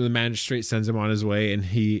magistrate sends him on his way, and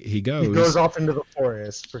he goes. He goes off into the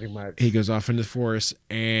forest, pretty much. He goes off into the forest,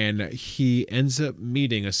 and he ends up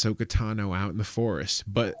meeting Ahsoka Tano out in the forest.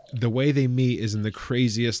 But the way they meet is in the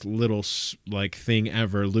craziest little like thing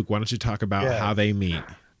ever. Luke, why don't you talk about how they meet?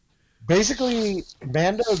 Basically,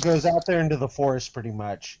 Mando goes out there into the forest, pretty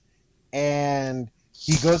much, and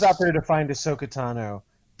he goes out there to find Ahsoka Tano,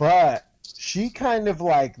 but she kind of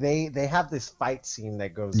like they have this fight scene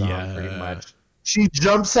that goes on pretty much. She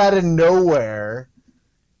jumps out of nowhere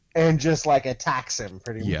and just like attacks him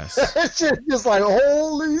pretty much. She's just like,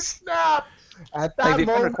 holy snap! At that they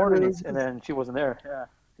moment, coordinates, and then she wasn't there. Yeah,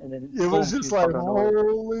 and then it was just like,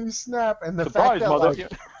 holy snap! And the surprise, fact that mother.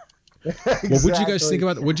 Exactly. Well, what'd you guys think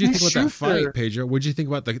about? What'd you think about that fight, Pedro? What'd you think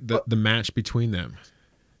about the match between them?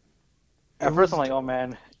 At first, I'm like, oh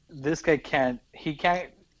man, this guy can't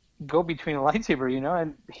go between a lightsaber,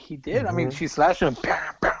 and he did. Mm-hmm. I mean, she slashed him,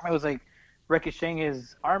 bam, bam. It was like ricocheting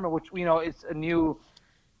his armor, which it's a new,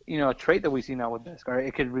 trait that we see now with Beskar.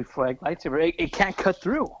 It could reflect lightsaber. It can't cut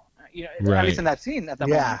through. At least in that scene at that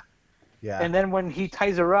moment. Yeah. And then when he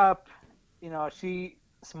ties her up, she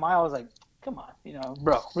smiles like, come on,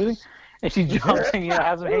 bro, really? And she jumps and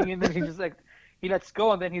has him hanging. And then he just like he lets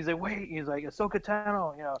go, and then he's like, wait, he's like, Ahsoka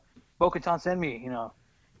Tano, Bo-Katan send me, And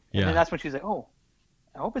then that's when she's like, oh,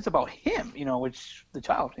 I hope it's about him, which the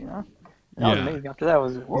child, That was amazing. After that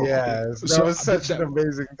was whoa. Yeah, that was such an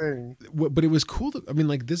amazing thing. But it was cool.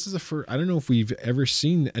 This is a first. I don't know if we've ever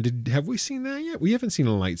seen. Have we seen that yet? We haven't seen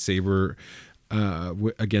a lightsaber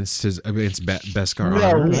against Beskar. No,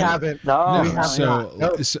 armor. we haven't. No, we have So,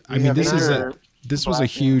 not. this We is have this was a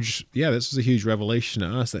huge this was a huge revelation to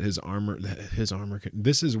us that his armor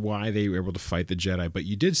this is why they were able to fight the Jedi. But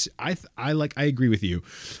you did I agree with you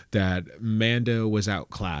that Mando was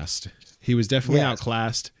outclassed. He was definitely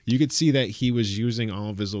outclassed. You could see that he was using all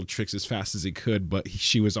of his little tricks as fast as he could, but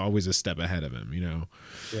she was always a step ahead of him,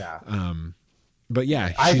 Yeah. But yeah,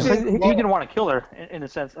 he didn't want to kill her in a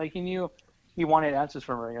sense. Like he knew he wanted answers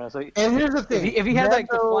from her. So and here's the thing: if he had like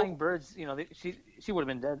the flying birds, she would have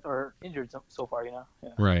been dead or injured so far. Yeah.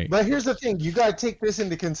 Right. But here's the thing: you got to take this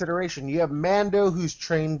into consideration. You have Mando, who's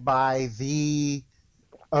trained by his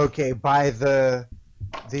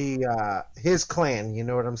clan. You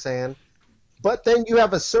know what I'm saying? But then you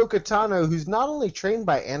have Ahsoka Tano, who's not only trained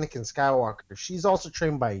by Anakin Skywalker, she's also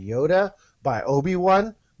trained by Yoda, by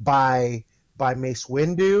Obi-Wan, by Mace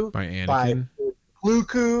Windu, By Anakin. by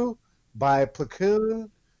Pluku, by Plo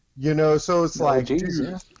Koon. So it's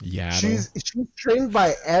she's trained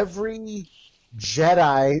by every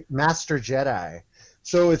Jedi, Master Jedi.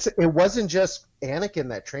 So it wasn't just Anakin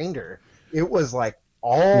that trained her. It was like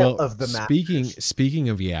all of the Speaking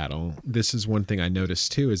of Yaddle, this is one thing I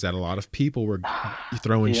noticed too, is that a lot of people were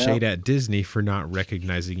throwing shade at Disney for not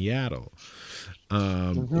recognizing Yaddle.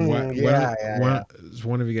 One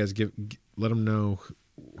of you guys let them know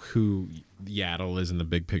who Yaddle is in the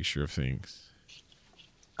big picture of things.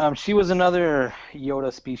 She was another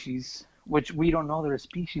Yoda species, which we don't know their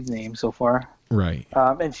species name so far. Right.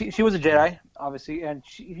 And she was a Jedi, obviously, and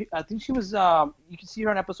I think she was. You can see her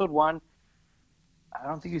in episode 1. I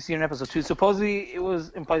don't think you see her in episode 2. Supposedly, it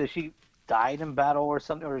was implied that she died in battle or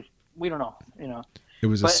something, or we don't know. It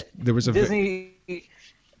was Disney.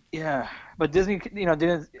 Yeah, but Disney,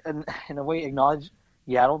 didn't in a way acknowledge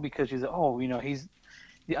Yaddle because she's he's.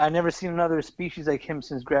 I never seen another species like him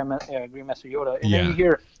since Grandmaster Yoda. And then you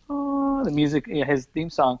hear the music, his theme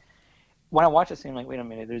song. When I watch it, I'm like, wait a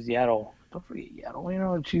minute, there's Yaddle. Don't forget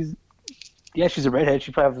Yaddle. She's a redhead.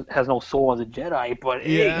 She probably has no soul as a Jedi, but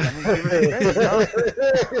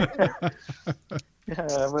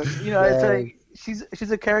but it's like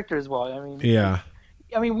she's a character as well.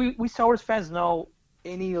 We Star Wars fans know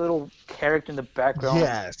any little character in the background.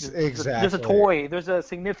 Yes, exactly. There's a toy. There's a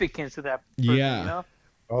significance to that person,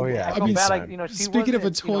 Oh yeah. Speaking of a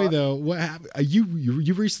toy, though, what happened? You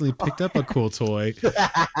recently picked up a cool toy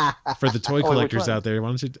for the toy collectors out there. Why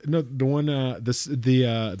don't you? No, the one,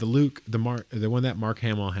 the Luke, the one that Mark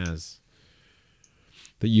Hamill has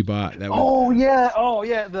that you bought. The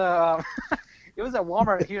it was at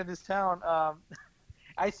Walmart here in this town.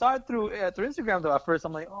 I saw it through Instagram though. At first,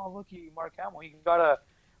 I'm like, oh look, Mark Hamill, he got a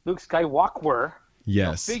Luke Skywalker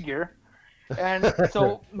figure. And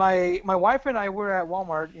so my wife and I were at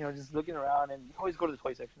Walmart, just looking around, and we always go to the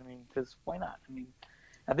toy section. Because why not?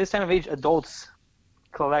 At this time of age, adults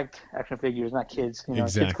collect action figures, not kids.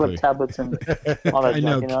 Exactly. Kids collect tablets and all that I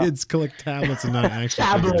know, stuff. kids collect tablets and not action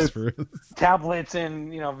figures. Tablets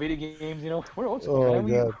and video games. We're old school.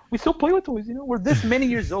 God. We still play with toys. We're this many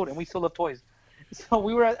years old and we still love toys. So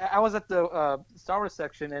I was at the Star Wars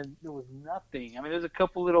section and there was nothing. There's a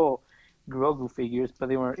couple little Grogu figures, but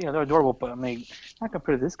they were, they're adorable. But not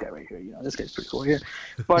compared to this guy right here. This guy's pretty cool here.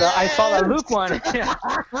 But I saw that Luke one. Yes.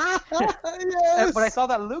 But I saw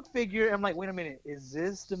that Luke figure. And I'm like, wait a minute, is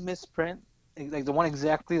this the misprint, like the one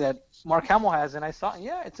exactly that Mark Hamill has? And I saw,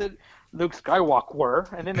 it said Luke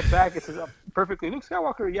Skywalker, and in the back it says perfectly Luke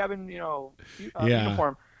Skywalker. You have in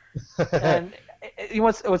uniform. And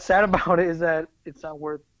what's sad about it is that it's not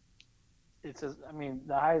worth. It says,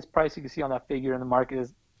 the highest price you can see on that figure in the market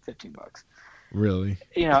is $15. Really?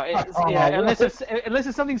 Unless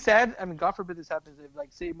it's something sad. God forbid this happens. If,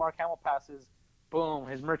 say Mark Hamill passes, boom,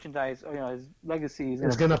 his merchandise, his legacy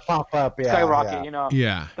is gonna pop up, skyrocket.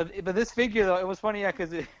 Yeah. But this figure though, it was funny,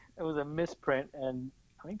 because it was a misprint, and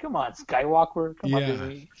come on, Skywalker, come on,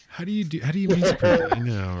 Disney. How do you misprint? I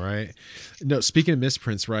know, right? No, speaking of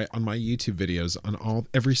misprints, right? On my YouTube videos, on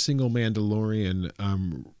every single Mandalorian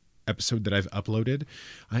episode that I've uploaded,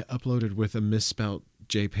 I uploaded with a misspelt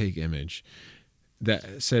JPEG image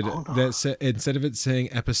that said instead of it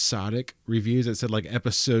saying episodic reviews, it said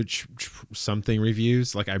episode something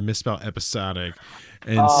reviews. I misspelled episodic,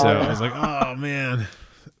 and so I was like, oh man,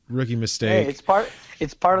 Rookie Hey, mistake. it's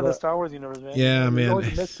part of the Star Wars universe, man. Yeah, There's man.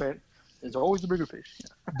 always a misprint. There's always a bigger fish.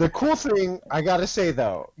 The cool thing I gotta say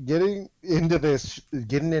though, getting into this,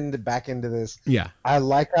 back into this, Yeah. I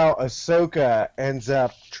like how Ahsoka ends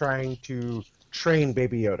up trying to train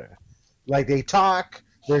Baby Yoda. Like they're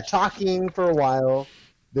talking for a while,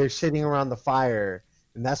 they're sitting around the fire,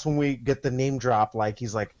 and that's when we get the name drop. Like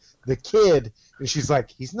he's like the kid, and she's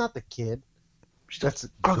like, he's not the kid, that's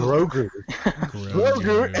Grogu.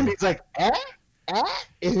 Grogu, and he's like, and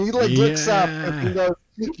he like looks up and he goes,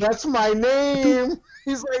 "That's my name."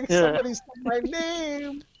 He's like, "Somebody said my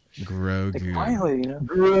name." Grogu. Like, finally, you know.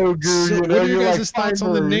 Grogu. So you know, what are your you're guys' thoughts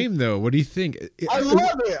on the finally. name, though? What do you think? I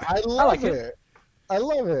love it. I like love it. it. I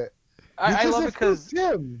love it. I love it because fits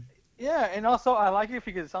him. yeah, and also I like it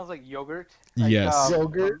because it sounds like yogurt. Like, Yes.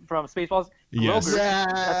 Yogurt? from Spaceballs. Yes. Grogu. Yeah,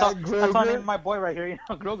 That's why I named Grogu. my boy right here. You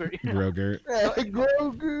know, Grogu. You know, Grogu.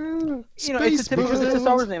 Grogu. you know it's a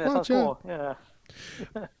Star Wars name. That sounds Watch cool. Yeah.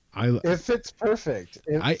 It fits perfect.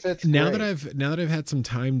 It fits now great. that I've had some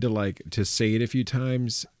time to say it a few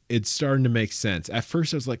times, it's starting to make sense. At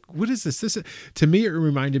first I was like, what is this? To me it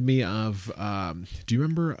reminded me of do you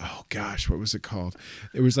remember, oh gosh, what was it called?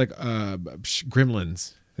 It was like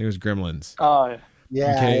Gremlins. I think it was Gremlins. Oh,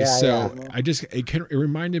 Yeah. Okay, yeah, so yeah. it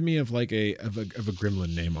reminded me of like a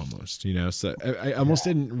gremlin name almost, you know. So I almost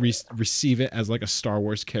didn't receive it as like a Star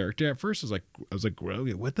Wars character at first. I was like,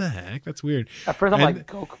 Grogu, what the heck? That's weird. at first I'm And- like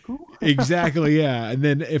Goku. Exactly, yeah. And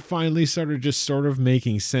then it finally started just sort of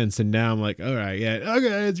making sense, and now I'm like, all right, yeah,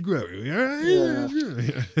 okay, it's Grogu. All right, yeah, it's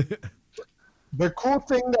Grogu. The cool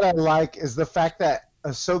thing that I like is the fact that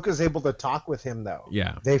Ahsoka's able to talk with him, though.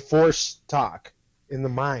 Yeah. They force talk in the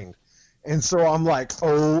mind. And so I'm like,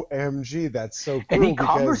 OMG, that's so cool. And he because-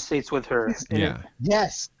 conversates with her. And Yeah.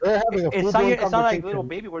 Yes, they're having a It's full-blown not, it's not like conversation. little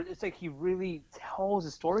baby words. It's like he really tells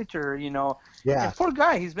a story to her, you know. Yeah. And poor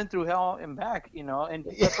guy, he's been through hell and back, you know, and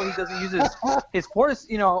that's why he doesn't use his force,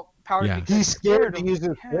 you know, powers. Yeah. because He's scared to of- use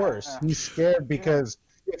his Yeah. force. He's scared because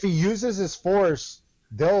if he uses his force,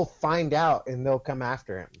 they'll find out and they'll come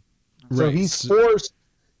after him. So Right. he's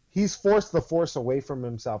forced the force away from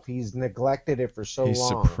himself. He's neglected it for so He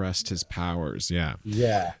long. suppressed his powers. Yeah.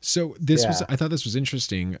 Yeah. So I thought this was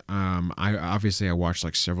interesting. I watched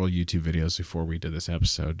like several YouTube videos before we did this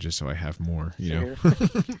episode, just so I have more, you know,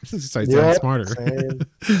 so I sound Yep, smarter.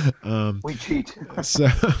 same. We cheat. So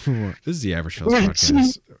this is the Average Fellas Wait,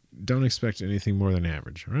 podcast. Don't expect anything more than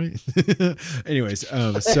average, right? Anyways,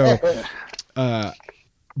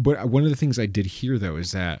 but one of the things I did hear though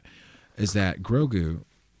is that Grogu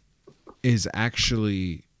is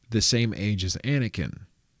actually the same age as Anakin,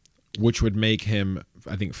 which would make him,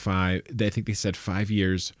 I think they said 5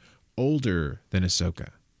 years older than Ahsoka.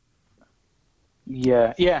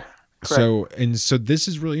 Yeah. Correct. So this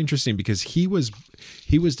is really interesting because he was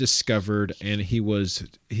discovered and he was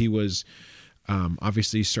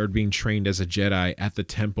obviously started being trained as a Jedi at the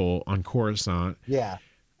temple on Coruscant Yeah.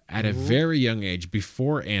 at a very young age,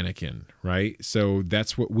 before Anakin, right? So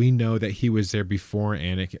that's what we know, that he was there before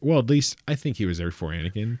Anakin. Well, at least I think he was there before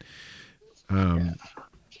Anakin.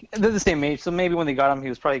 They're the same age, so maybe when they got him, he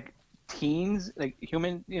was probably teens, like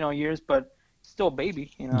human, you know, years, but still a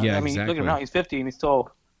baby, you know. Yeah, I mean, look at him exactly. now; he's 50 and he's still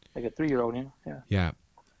like a 3-year-old, you know. Yeah. Yeah.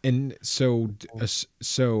 And so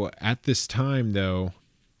at this time, though,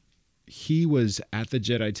 he was at the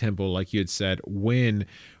Jedi Temple, like you had said, when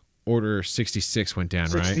Order 66 went down,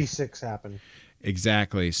 right? 66 happened.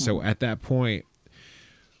 Exactly. So at that point,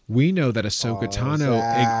 we know that Ahsoka Tano.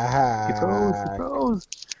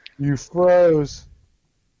 You froze.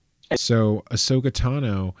 So Ahsoka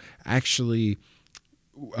Tano actually,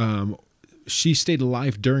 she stayed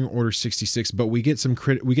alive during Order 66, but we get some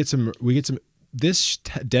This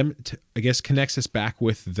I guess connects us back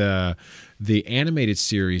with the animated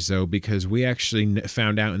series, though, because we actually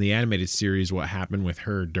found out in the animated series what happened with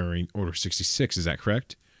her during Order 66. Is that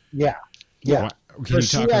correct? Yeah. Yeah. Can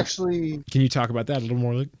So you talk about that a little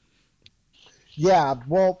more, Luke? Yeah,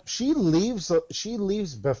 well, she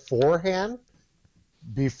leaves beforehand,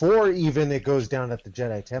 before even it goes down at the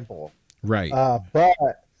Jedi Temple. Right.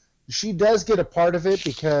 But she does get a part of it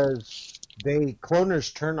because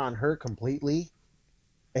cloners turn on her completely,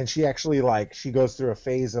 and she actually she goes through a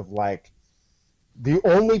phase of the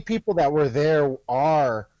only people that were there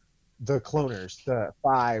are the cloners, the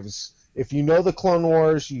Fives. If you know the Clone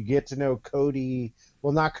Wars, you get to know Cody.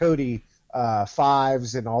 Well, not Cody.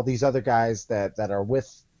 Fives and all these other guys that are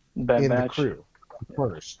with Bad in Batch. the crew.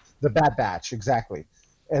 Cloners. The Bad Batch, exactly.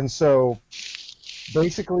 And so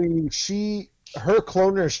basically her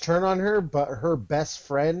cloners turn on her, but her best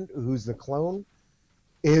friend, who's the clone,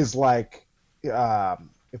 is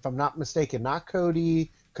if I'm not mistaken, not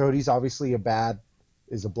Cody, Cody's obviously a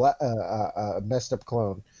messed up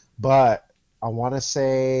clone, but I want to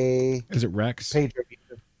say Is it Rex? Pedro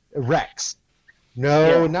Rex.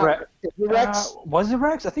 No, Yeah, not is it Rex. Was it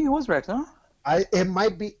Rex? I think it was Rex, huh? It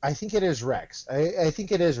might be. I think it is Rex. I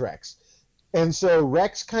think it is Rex. And so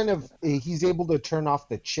Rex he's able to turn off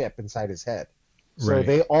the chip inside his head. So Right.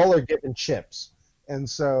 they all are given chips. And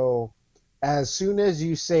so as soon as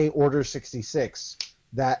you say Order 66,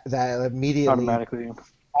 that immediately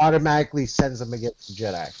automatically sends them against the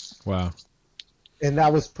Jedi. Wow. And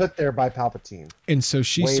that was put there by Palpatine. And so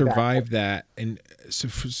she Way survived that, and so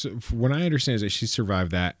when I understand is that she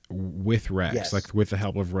survived that with Rex, Yes. like with the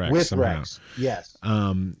help of Rex With somehow. Rex, yes.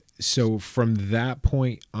 So from that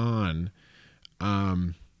point on,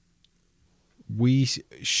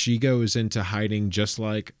 she goes into hiding just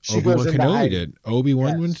like She Obi-Wan goes into Kenobi hiding. did. Obi-Wan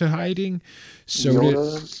Yes. went into hiding. So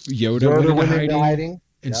Yoda. did Yoda went into went hiding. into hiding.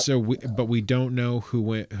 And Yep. so but we don't know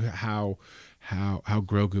how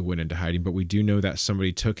Grogu went into hiding, but we do know that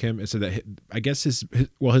somebody took him. And so that I guess his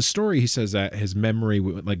story, he says that his memory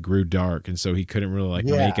grew dark, and so he couldn't really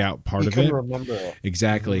make out part he of couldn't it. remember it.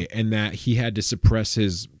 Exactly, and that he had to suppress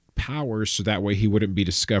his powers so that way he wouldn't be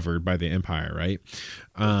discovered by the Empire, right?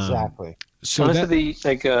 Exactly. So Unless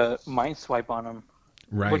that the mind swipe on him,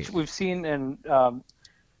 right, which we've seen in I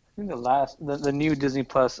think the new Disney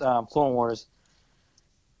Plus Clone Wars,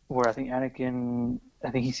 where I think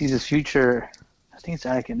he sees his future. I think it's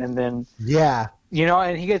Anakin, and then Yeah.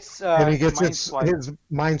 and he gets And he gets mind swipe. his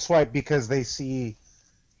mind swipe because they see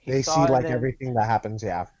saw it, and then- everything that happens.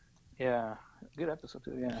 Yeah. Yeah, good episode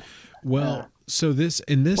too. Yeah. well, so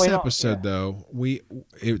in this Wait, no, episode yeah. though,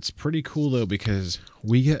 it's pretty cool though because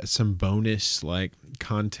we get some bonus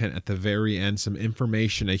content at the very end, some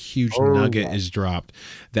information, a huge nugget yeah. is dropped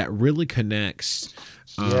that really connects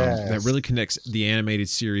the animated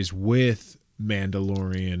series with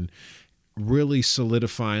Mandalorian, really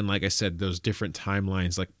solidifying, like I said, those different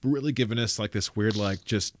timelines, really giving us this weird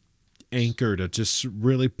just anchor to just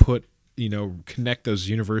really put connect those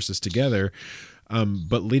universes together.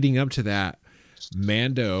 But leading up to that,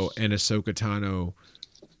 Mando and Ahsoka Tano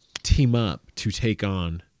team up to take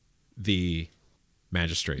on the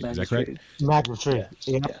Magistrate. Is that correct? Magistrate.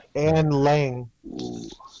 Yeah. And Lang.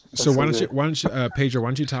 So why so don't you, Pedro? Why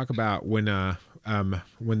don't you talk about when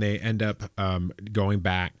they end up going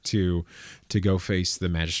back to go face the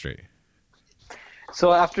Magistrate?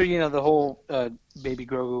 So after the whole Baby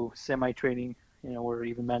Grogu semi-training, where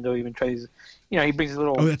even Mando even tries, he brings his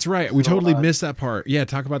little. Oh, that's right. We totally missed that part. Yeah,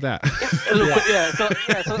 talk about that.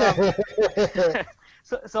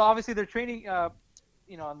 So obviously they're training.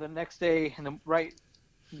 The next day in the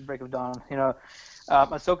break of dawn,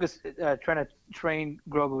 Ahsoka's trying to train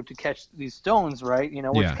Grogu to catch these stones, right?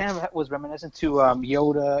 Which kind of was reminiscent to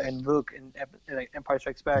Yoda and Luke in Empire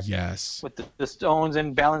Strikes Back. Yes. With the stones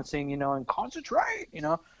and balancing, and concentrate,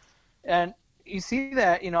 and you see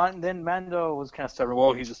that, and then Mando was kind of stubborn.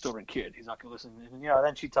 Well, he's a stubborn kid. He's not going to listen. And,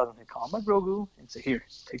 then she tells him to calm my Grogu and say, here,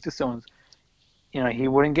 take the stones. He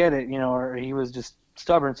wouldn't get it, or he was just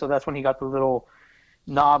stubborn. So that's when he got the little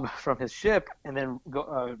knob from his ship, and then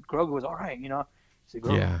Grogu was all right, He said,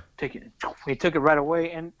 Grogu, take it. He took it right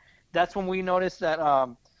away, and that's when we noticed that,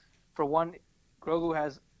 for one, Grogu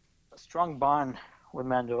has a strong bond with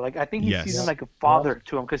Mando. I think he sees him like a father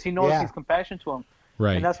to him because he knows he's compassion to him.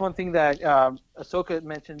 Right. And that's one thing that Ahsoka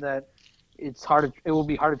mentioned, that it will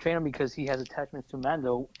be hard to train him because he has attachments to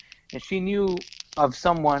Mando, and she knew of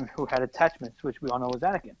someone who had attachments, which we all know was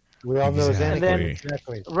Anakin. We all know Exactly. Anakin.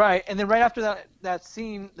 Exactly. Right, and then right after that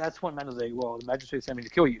scene, that's when Mando's like, "Well, the Magistrate sent me to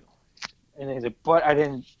kill you," and he's like, "But I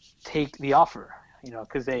didn't take the offer,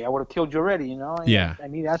 because I would have killed you already, and I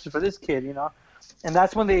need answers for this kid, and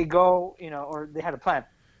that's when they go, or they had a plan.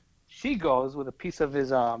 She goes with a piece of his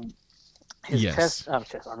chest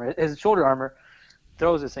armor, his shoulder armor,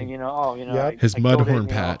 throws this thing, his I mud killed horn it,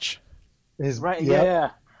 patch. Right,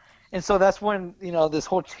 yeah. And so that's when, this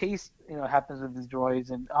whole chase, happens with these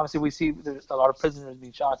droids. And obviously we see there's a lot of prisoners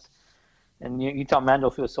being shot. And you tell Mando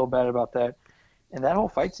feels so bad about that. And that whole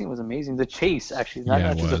fight scene was amazing. The chase, actually,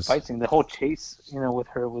 not just the fight scene. The whole chase, with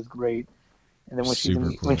her was great. And then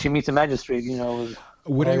when she meets a Magistrate, was...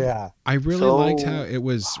 I really liked how it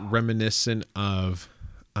was reminiscent of...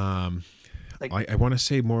 I want to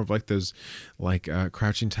say more of those,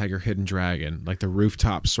 Crouching Tiger, Hidden Dragon, the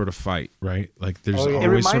rooftop sort of fight, right? There's always it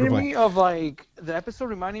reminded sort of me of the episode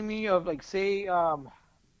reminding me of say is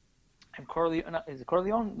it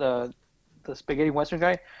Corleone, the spaghetti western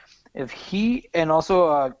guy? If he and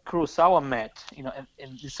also Kurosawa met,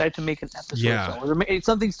 and decided to make an episode, it's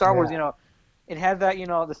something Star Wars, it had that,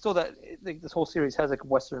 there's still that this whole series has a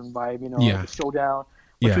western vibe, the showdown.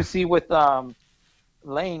 which Yeah. we see with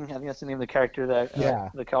Lane. I think that's the name of the character that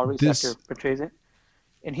the Kyle Reese actor portrays it.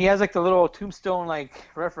 And he has like the little tombstone like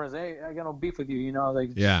reference. Hey, I got no beef with you, you know,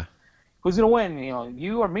 like who's gonna win, you know,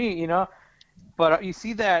 you or me, you know. But you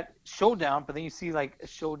see that showdown, but then you see like a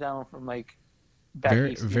showdown from like back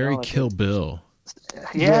east, very like Kill Bill.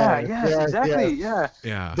 Exactly.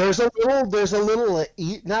 Yeah. There's a little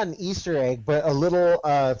not an Easter egg, but a little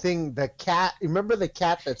thing. The cat. Remember the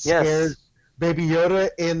cat that scared Baby Yoda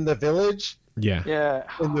in the village? Yeah. Yeah.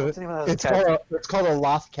 It's called a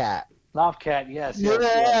loft cat. Loft cat. Yes. You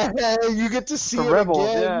get to see it Rebels,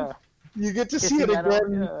 again. Yeah. You get to see it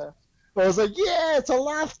again. I was like, yeah, it's a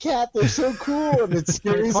loft cat. They're so cool, and it's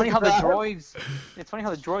scary. It's funny how the droids. It's funny how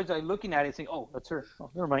the droids are looking at it, saying, "Oh, that's her. Oh,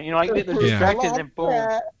 never mind." You know, like they're distracted, and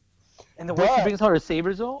boom. And the way she brings out her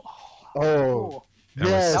sabers, though. Oh,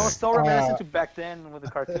 that was so reminiscent to back then with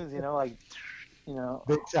the cartoons. You know, like, you know,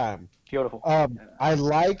 big time. Beautiful. I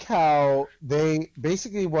like how they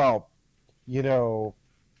basically, you know.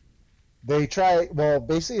 They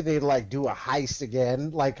basically they like do a heist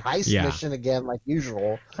again, like mission again, like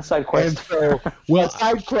usual. A side quest. And so, a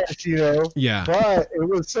side quest, you know. Yeah. But it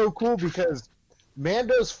was so cool because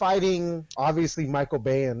Mando's fighting, obviously, Michael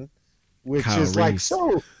Biehn, which Kyle is Reese. like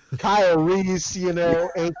so Kyle Reese, you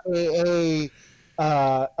know, a.k.a.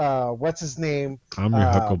 What's his name? I'm your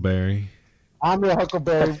Huckleberry. I'm your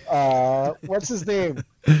Huckleberry. What's his name?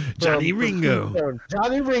 Johnny Ringo.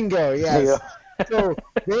 Johnny Ringo, yes. So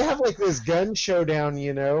they have like this gun showdown,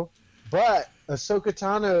 you know, but Ahsoka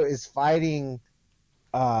Tano is fighting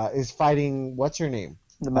what's her name?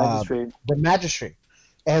 The Magistrate. The Magistrate.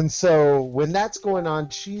 And so when that's going on,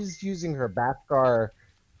 she's using her Beskar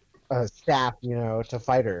staff, you know, to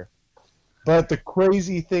fight her. But the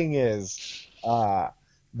crazy thing is,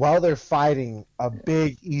 while they're fighting, a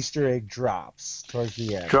big Easter egg drops towards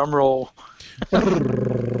the end. Drum roll.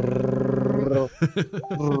 You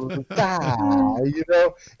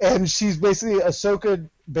know, and she's Ahsoka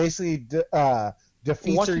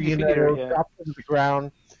defeats her, you know, drops her to the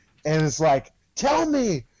ground, and it's like, tell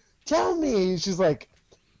me. She's like,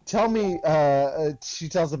 tell me. She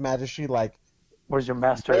tells the Magistrate, like, where's your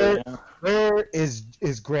master? Where is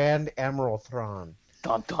Grand Admiral Thrawn?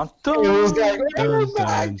 Dun dun dun. It was like, Dun,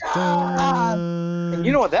 dun, dun. And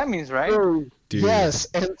you know what that means, right? Dude. Yes,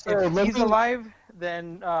 and so if he's alive,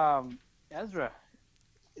 then Ezra.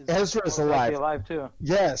 Ezra's alive too.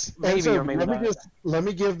 Yes. Maybe so or maybe not. Let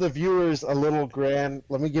me give the viewers a little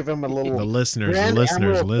let me give him a little. The listeners.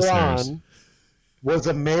 Thrawn was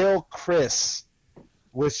a male Chris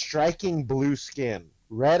with striking blue skin,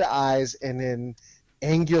 red eyes, and an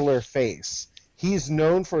angular face. He's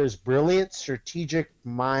known for his brilliant strategic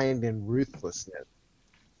mind and ruthlessness.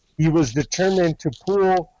 He was determined to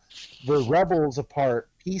pull the rebels apart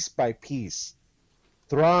piece by piece.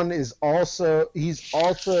 Thrawn is also he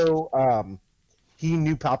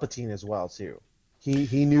knew Palpatine as well too.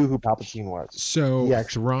 He knew who Palpatine was. So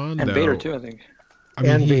Thrawn and though, Vader too, I think.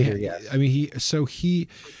 Vader, yes. I mean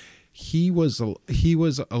he was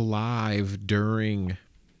alive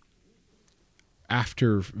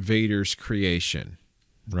after Vader's creation,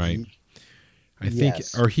 right? I think,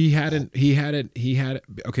 yes. Or he had.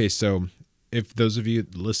 Okay, so if those of you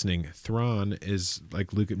listening, Thrawn is,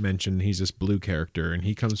 like Luke had mentioned, he's this blue character, and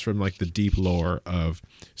he comes from like the deep lore of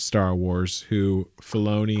Star Wars. Who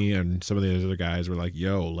Filoni and some of the other guys were like,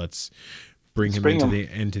 "Yo, let's bring him into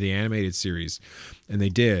the animated series," and they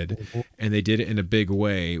did, and they did it in a big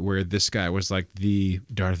way where this guy was like the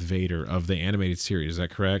Darth Vader of the animated series. Is that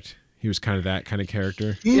correct? He was kind of that kind of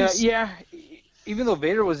character. Yeah. Even though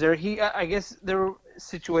Vader was there, I guess there were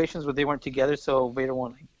situations where they weren't together, so Vader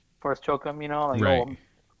won't force choke him. You know, like, right. Oh,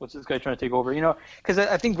 what's this guy trying to take over? You know, because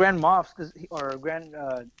I think Grand Moff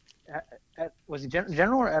was he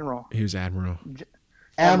General or Admiral? He was Admiral.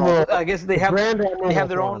 Admiral. I guess they have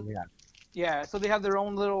their own. Yeah. Yeah, so they have their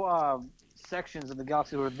own little sections of the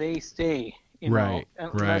galaxy where they stay. You know, Right.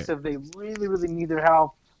 Unless if they really, really need their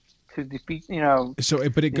help to defeat, you know. So,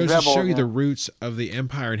 but it goes to show you the roots of the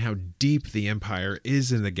Empire and how deep the Empire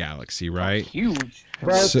is in the galaxy, right? Huge.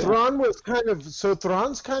 But Thrawn's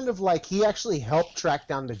kind of like, he actually helped track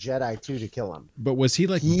down the Jedi too to kill him. But was he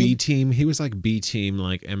like B team? He was like B team,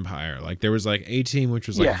 like Empire. Like there was like A team, which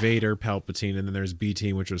was like Vader, Palpatine, and then there's B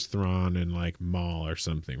team, which was Thrawn and like Maul or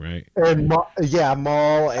something, right? And Maul.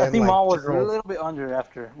 And I think Maul was a little bit under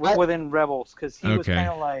after within Rebels because he was kind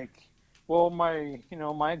of like, well, my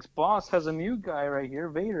ex-boss has a new guy right here,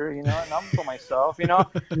 Vader, you know, and I'm for myself, you know.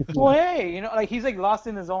 Well, hey, you know, like he's like lost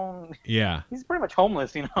in his own. Yeah. He's pretty much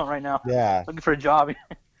homeless, you know, right now. Yeah. Looking for a job, you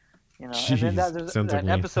know. Jeez, and then there's that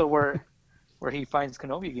episode where where he finds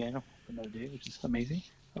Kenobi again another day, which is amazing.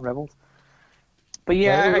 Rebels. But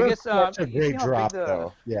yeah, I guess such a you see great how drop, big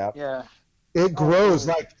though. Yeah, Yeah. it grows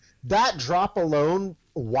really? like that. Drop alone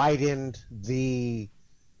widened the.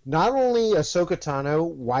 Not only Ahsoka Tano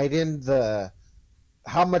widened the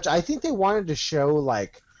how much I think they wanted to show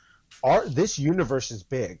like this universe is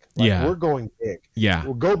big. Like, Yeah. we're going big. Yeah.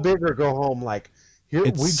 We'll go big or go home. Like here, we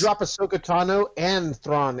It's- drop Ahsoka Tano and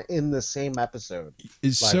Thrawn in the same episode.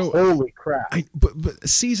 It's Like, so holy crap! but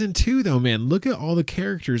season 2 though, man, look at all the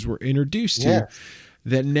characters we're introduced to. Yeah.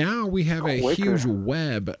 That now we have a Quicker. huge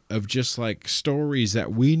web of just like stories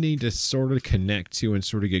that we need to sort of connect to and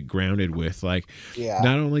sort of get grounded with. Like, Yeah.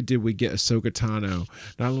 not only did we get Ahsoka Tano,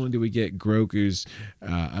 not only did we get Grogu's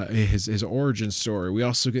his origin story, we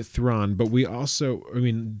also get Thrawn, but we also, I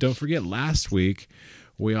mean, don't forget last week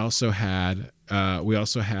we also had what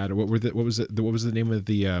was the name of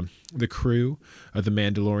the crew of the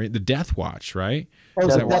Mandalorian, the Death Watch, right? Oh,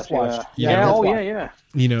 Is the that Death Watch. Yeah, Yeah. Death Oh, Watch. yeah.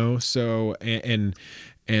 You know, so and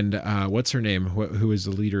what's her name? Who is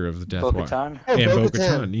the leader of the Death Watch? Bo-Katan. Oh, And Bo-Katan.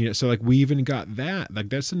 Bo-Katan. You know, so like we even got that. Like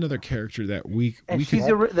that's another character that we And could. she's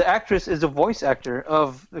the actress is a voice actor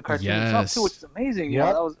of the cartoon itself Yes. too, which is amazing. Yep.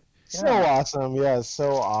 Yeah, that was So awesome. Yeah,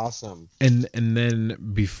 so awesome. And then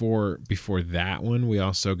before that one, we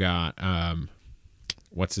also got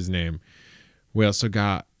what's his name? We also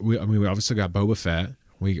got we obviously got Boba Fett.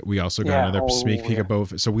 We also got Yeah. another sneak peek of Boba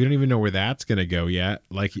Fett. So we don't even know where that's gonna go yet.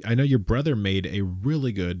 Like I know your brother made a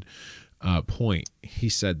really good point. He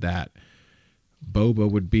said that Boba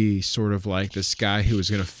would be sort of like this guy who was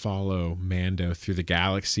going to follow Mando through the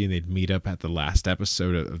galaxy, and they'd meet up at the last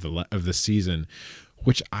episode of the season,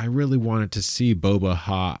 which I really wanted to see Boba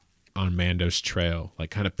hot on Mando's trail, like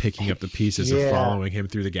kind of picking up the pieces of Yeah. following him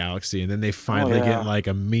through the galaxy, and then they finally get like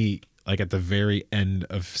a meet, like at the very end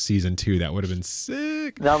of season 2. That would have been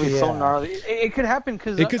sick. that would be so Yeah. gnarly. It could happen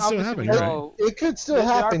because It could still happen, right. It could still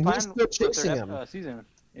happen. He's still chasing him. Season.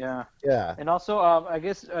 Yeah. Yeah. And also, I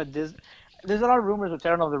guess there's a lot of rumors, which I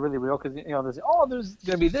don't know if they're really real, because there's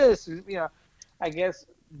gonna be this. I guess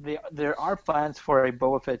there are plans for a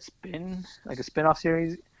Boba Fett spin, like a spin-off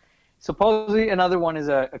series. Supposedly, another one is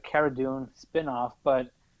a Cara Dune spin-off,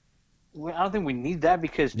 but I don't think we need that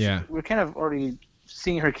because we're kind of already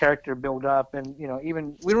seeing her character build up, and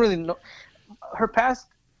even we don't really know her past.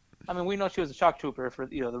 I mean, we know she was a shock trooper for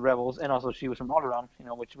the rebels, and also she was from Alderaan,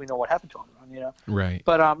 which we know what happened to Alderaan, Right.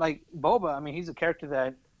 But like Boba, I mean, he's a character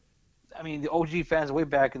that, I mean, the OG fans way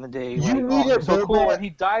back in the day, You like, need he's so Boba. cool, and he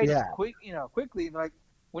died Yeah. quickly. Like,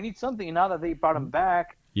 we need something. And now that they brought him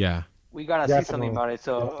back, Yeah. we gotta see something about it.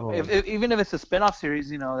 So even if it's a spin-off series,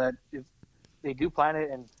 that if they do plan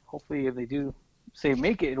it, and hopefully if they do say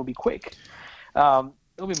make it, it'll be quick.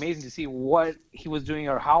 It'll be amazing to see what he was doing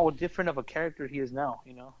or how different of a character he is now.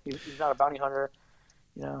 He's not a bounty hunter.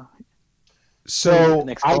 So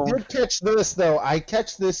Next I phone. did catch this though. I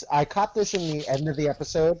caught this in the end of the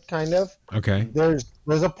episode, kind of. Okay. There's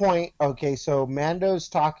a point. Okay, so Mando's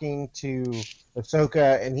talking to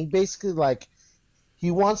Ahsoka, and he basically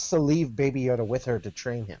he wants to leave Baby Yoda with her to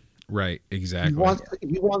train him. Right. Exactly.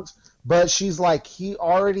 He wants, but she's like, he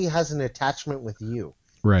already has an attachment with you.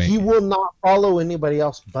 right. He will not follow anybody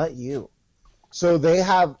else but you. So they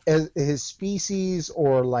have his species,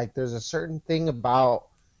 or like there's a certain thing about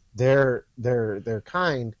their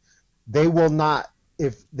kind. They will not,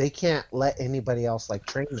 if they can't let anybody else like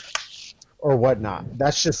train them or whatnot.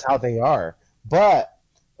 That's just how they are. But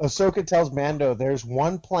Ahsoka tells Mando there's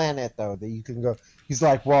one planet though that you can go. He's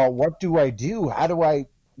like, well, what do I do?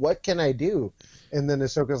 What can I do? And then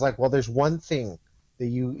Ahsoka's like, well, there's one thing that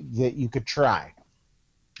you could try.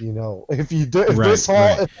 If you do, if Right, if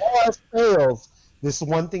all else fails, this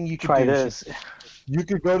one thing you could Try do. this. You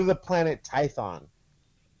could go to the planet Tython,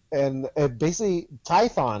 and basically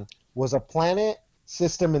Tython was a planet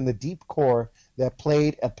system in the deep core that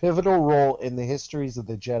played a pivotal role in the histories of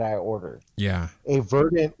the Jedi Order. Yeah. A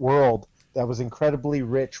verdant world that was incredibly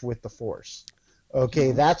rich with the Force.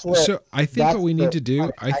 Okay, that's what. So I think that's what we the need to do,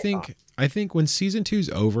 planet I think when season 2's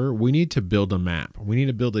over, we need to build a map. We need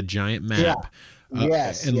to build a giant map.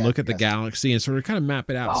 Yes, and yes, look at the yes. galaxy and sort of kind of map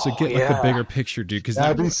it out, so get like a yeah. bigger picture, dude. Because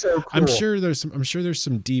That'd be so cool. I'm sure there's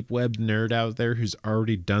some deep web nerd out there who's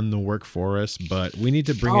already done the work for us, but we need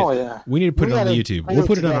to bring Oh, it. yeah. We need to put We it on gotta YouTube. put We'll it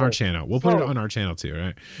put it on together. our channel. We'll put it So- on our channel too,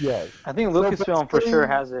 right? Yes. I think So Lucasfilm for basically- sure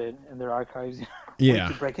has it in their archives. We Yeah.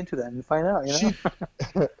 need to break into that and find out.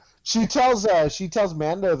 She tells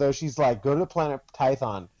Mando though, she's like, go to the planet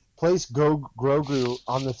Tython, place Grogu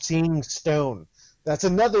on the Seeing Stone. That's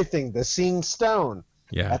another thing, the Seeing Stone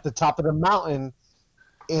Yeah. at the top of the mountain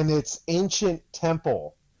in its ancient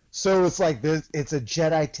temple. So it's like this. It's a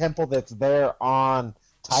Jedi temple that's there on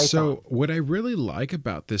Tython. So what I really like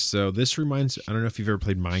about this, though, this reminds. I don't know if you've ever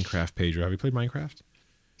played Minecraft, Pedro. Have you played Minecraft?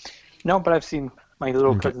 No, but I've seen my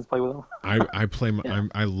little cousins play with them. I play.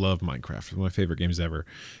 I love Minecraft. It's one of my favorite games ever.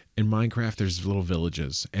 In Minecraft, there's little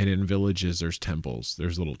villages, and in villages, there's temples.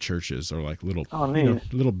 There's little churches, or like little,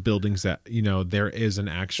 little buildings that there is an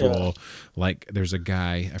actual like. There's a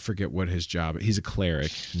guy. I forget what his job. He's a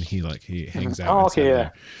cleric, and he hangs out. Okay, yeah.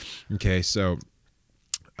 There. Okay, so,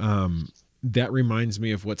 that reminds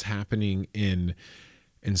me of what's happening in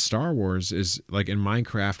Star Wars. Is like in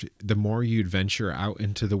Minecraft, the more you venture out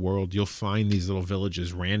into the world, you'll find these little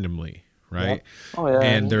villages randomly. Right. Yep. Oh yeah.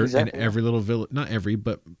 And they're exactly. in every little village, not every,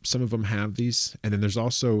 but some of them have these. And then there's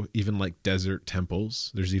also even like desert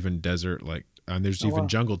temples. There's even desert, like, there's even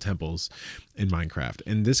jungle temples in Minecraft.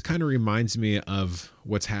 And this kind of reminds me of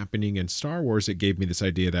what's happening in Star Wars. It gave me this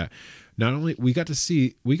idea that not only we got to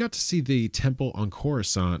see the temple on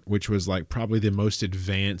Coruscant, which was like probably the most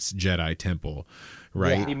advanced Jedi temple,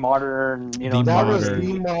 right? The modern, that was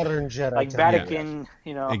the modern Jedi like temple. Vatican,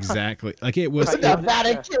 Exactly. Like it was the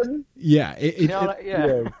Vatican. Yeah,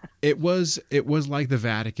 it was like the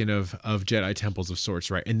Vatican of Jedi temples of sorts,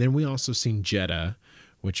 right? And then we also seen Jeddah,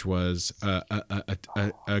 which was a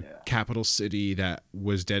capital city that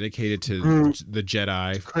was dedicated to the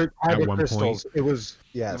Jedi at one point. It was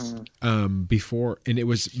before, and it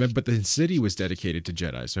was, but the city was dedicated to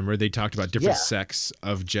Jedi. So remember they talked about different sects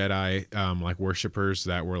of Jedi, like worshippers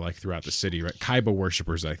that were like throughout the city, right? Kaiba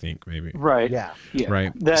worshippers, I think maybe. Right. Yeah.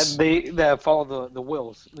 Right. That follow the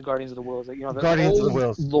wills, the Guardians of the Wills, the Guardians of the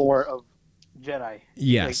Wills lore of Jedi.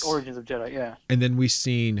 Yes. Like origins of Jedi. Yeah. And then we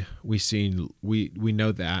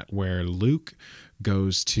know that where Luke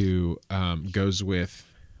goes with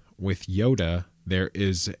Yoda, there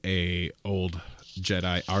is a old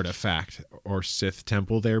Jedi artifact or Sith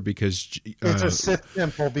temple there because it's a Sith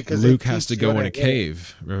temple because Luke has to go in a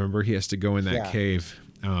cave. Remember, he has to go in that cave,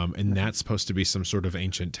 and that's supposed to be some sort of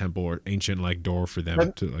ancient temple or ancient like door for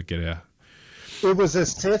them to like get a. It was a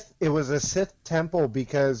Sith temple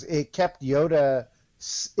because it kept Yoda.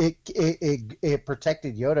 It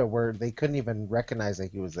protected Yoda where they couldn't even recognize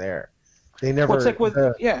that he was there. They never. What's what's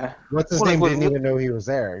his name? Didn't even know he was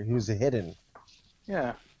there. He was hidden.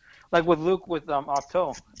 Yeah, like with Luke with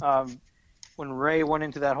Octo. When Rey went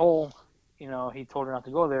into that hole, he told her not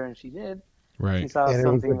to go there, and she did. Right. He saw and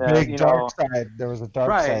something it was a big dark side. There was a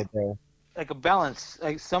dark side there. Like a balance.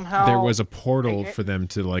 Like somehow there was a portal for them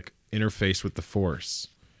to like interface with the Force.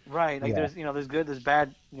 Right. Like there's there's good, there's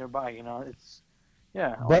bad nearby. It's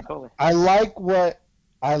but totally. I love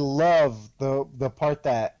the part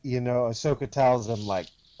that Ahsoka tells him like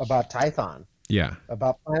about Tython. Yeah.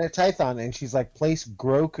 About planet Tython, and she's like, place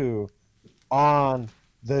Grogu on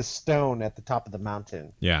the stone at the top of the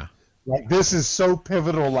mountain. Yeah. Like this is so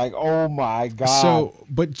pivotal. Like, oh my god. So,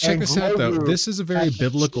 but check us out though. This is a very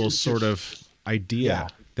biblical sort of idea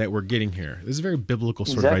that we're getting here. This is a very biblical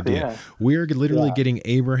sort of idea. Yeah. We are literally getting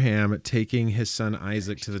Abraham taking his son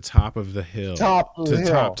Isaac to the top of the hill,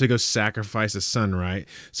 to go sacrifice his son. Right.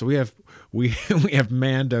 So we have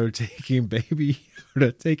Mando taking baby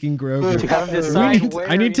Yoda, taking Grogu.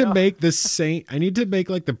 I need to make the saint. I need to make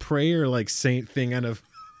like the prayer like saint thing out of.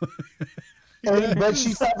 But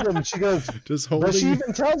she tells him, she goes, but she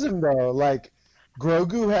even tells him though, like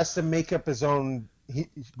Grogu has to make up his own.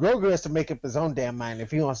 Grogu has to make up his own damn mind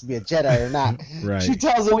if he wants to be a Jedi or not. Right. She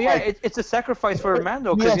tells him, it's a sacrifice for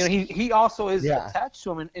Mando because he also is attached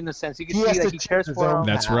to him in a sense. You can see that he cares for him.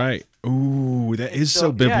 That's right. Ooh, that is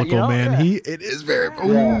so biblical, man. Yeah. It is very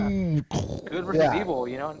good versus evil.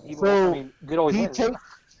 Evil. So good always wins.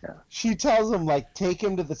 She tells him like take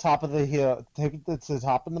him to the top of the hill, take him to the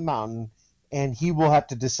top of the mountain, and he will have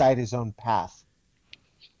to decide his own path.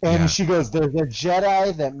 And she goes, there's a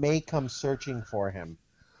Jedi that may come searching for him.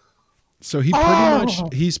 So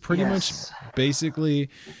he's pretty much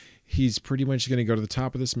going to go to the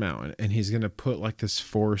top of this mountain and he's going to put like this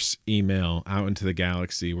Force email out into the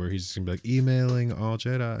galaxy where he's going to be like emailing all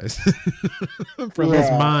Jedis from his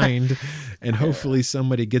mind. And hopefully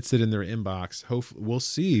somebody gets it in their inbox. Hopefully we'll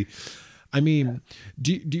see. I mean,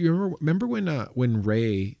 do you remember when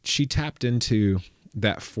Rey, she tapped into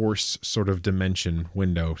that Force sort of dimension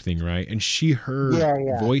window thing, right? And she heard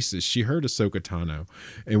voices. She heard Ahsoka Tano,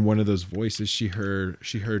 and one of those voices she heard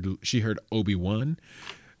Obi-Wan,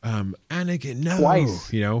 Anakin, no, twice.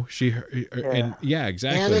 She heard, and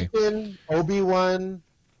exactly. Anakin, Obi-Wan,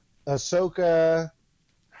 Ahsoka.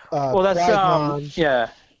 Well, that's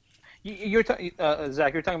You're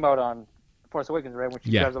Zach. You're talking about on Force Awakens, right? When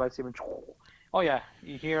she grabs the lightsaber. Oh yeah,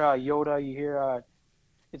 you hear Yoda. You hear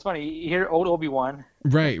it's funny. You hear old Obi-Wan,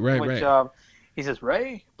 Right. which he says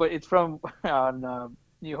Rey, but it's from on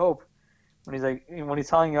New Hope when he's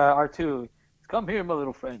telling R2, "Come here, my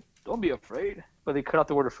little friend. Don't be afraid." But they cut out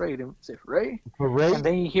the word "afraid" and say Rey. Rey? And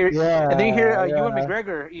then you hear Ewan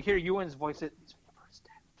McGregor. You hear Ewan's voice. It's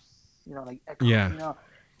footsteps, like echo. Yeah.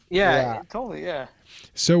 Yeah, totally. Yeah.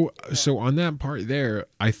 So on that part there,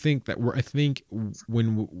 I think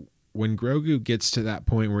when Grogu gets to that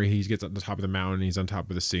point where he gets on the top of the mountain, he's on top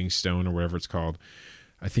of the Seeing Stone or whatever it's called.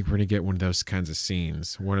 I think we're gonna get one of those kinds of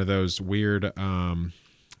scenes, one of those weird,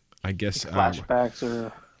 I guess, flashbacks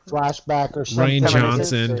or flashback or something.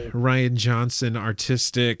 Ryan Johnson,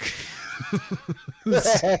 artistic,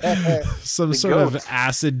 some sort goat. of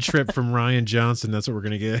acid trip from Ryan Johnson. That's what we're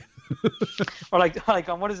gonna get. Or like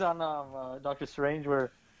on what is on Doctor Strange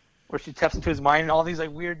where she taps into his mind and all these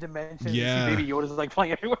like weird dimensions. Yeah. You see Baby Yoda's like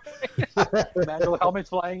flying everywhere. Mando helmets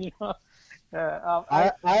flying.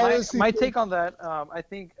 My take on that, I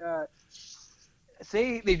think,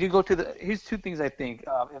 say they do go to here's two things I think.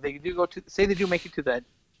 If they do say they do make it to that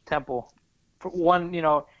temple, for one,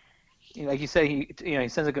 like you said, he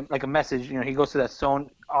sends like a message. He goes to that stone.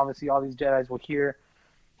 Obviously, all these Jedis will hear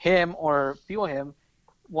him or feel him.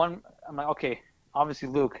 One, I'm like, okay, obviously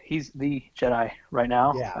Luke, he's the Jedi right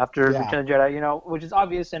now after Return of the Jedi, which is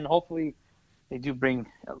obvious, and hopefully they do bring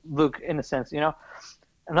Luke in a sense,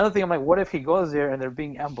 Another thing, I'm like, what if he goes there and they're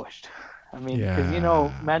being ambushed? I mean, because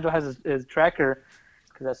Mando has his tracker,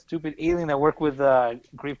 because that stupid alien that worked with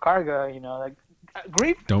Greef Karga, like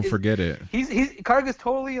Greef. Don't forget it. He's Karga's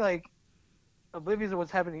totally like oblivious of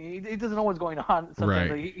what's happening. He doesn't know what's going on.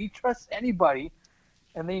 Sometimes. Right. Like, he trusts anybody,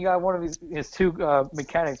 and then you got one of his two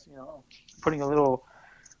mechanics, putting a little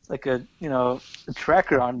like a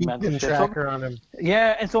tracker on Mando's ship. Tracker on him.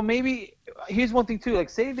 Yeah, and so maybe here's one thing too. Like,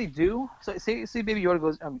 say they do. So say Baby Yoda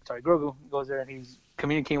goes. Grogu goes there and he's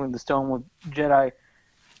communicating with the stone with Jedi.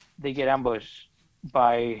 They get ambushed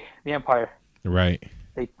by the Empire. Right.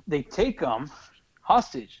 They take him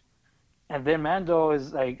hostage, and then Mando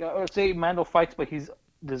is like, say Mando fights, but he's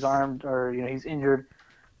disarmed or he's injured.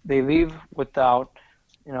 They leave without,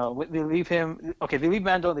 they leave him. Okay, they leave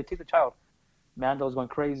Mando. They take the child. Mando's going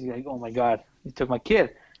crazy, like, oh my god, he took my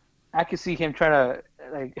kid. I could see him trying to,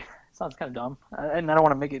 like, it sounds kind of dumb, and I don't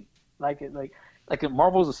want to make it like a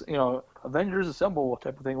Marvel's, Avengers Assemble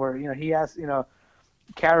type of thing, where he asks,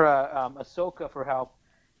 Kara, Ahsoka for help.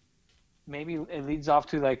 Maybe it leads off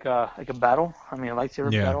to like a battle. I mean, a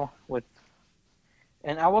lightsaber battle with.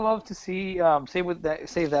 And I would love to see, save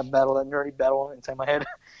that battle, that nerdy battle inside my head,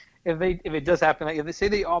 if it does happen. Like if they say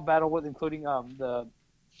they all battle with, including the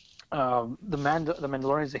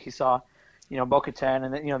Mandalorians that he saw, Bo-Katan,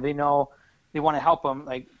 and then, they know they want to help him.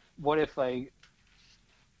 Like, what if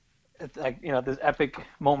it's like this epic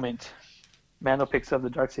moment, Mando picks up the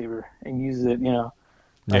Darksaber and uses it,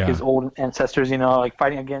 like his old ancestors, like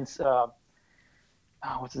fighting against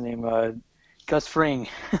what's his name, Gus Fring.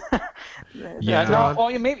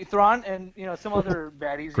 Maybe Thrawn and some other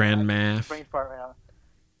baddies. Grand Moff. Brain part right now.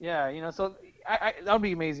 Yeah, so that would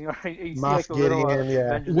be amazing. Right? You see Moff like a little Gideon,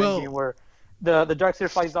 Avengers game where the Darksaber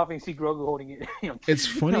flies off and you see Grogu holding it. It's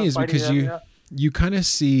funny is because you kind of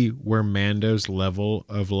see where Mando's level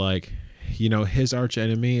of like, his arch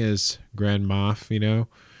enemy is Grand Moff,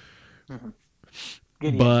 Mm-hmm.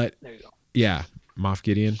 Gideon. But there you go. Yeah, Moff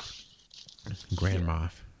Gideon, Grand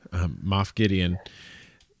Moff, Moff Gideon.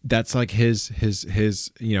 That's like his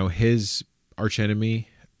arch enemy.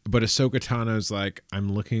 But Ahsoka Tano's like,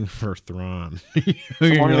 I'm looking for Thrawn.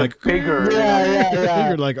 You're like bigger. Yeah.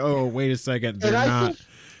 You're like, oh, wait a second, they're not.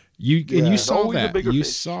 You saw that. You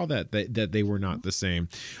saw that they were not the same.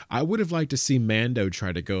 I would have liked to see Mando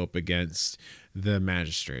try to go up against the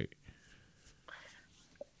Magistrate.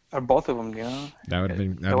 Or both of them, That would have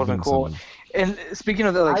been cool. something. And speaking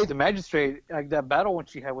of the Magistrate, like that battle when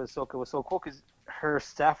she had with Ahsoka was so cool because her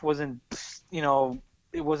staff wasn't,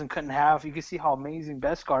 it wasn't cut in half. You can see how amazing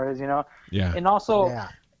Beskar is, Yeah. And also,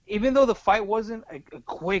 even though the fight wasn't a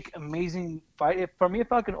quick, amazing fight, for me it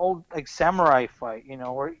felt like an old samurai fight,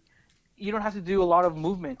 where you don't have to do a lot of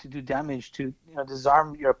movement to do damage to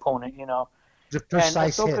disarm your opponent, Just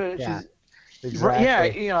precise and Ahsoka, hit. Yeah. she's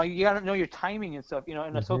Exactly. you gotta know your timing and stuff,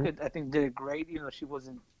 and Ahsoka I think did it great, she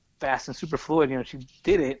wasn't fast and super fluid, she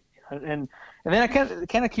did it, and then it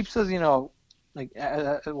kind of keeps us,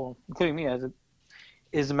 well, including me,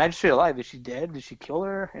 is the Magistrate alive? Is she dead? Did she kill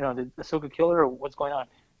her? Did Ahsoka kill her? Or what's going on?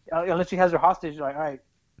 Unless she has her hostage, like, all right,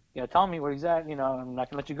 tell me where he's at. I'm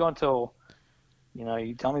not gonna let you go until,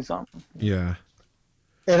 you tell me something. Yeah.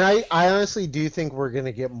 And I honestly do think we're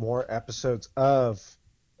gonna get more episodes of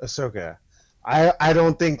Ahsoka. I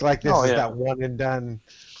don't think this is that one and done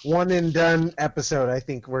one and done episode. I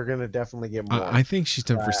think we're gonna definitely get more. I think she's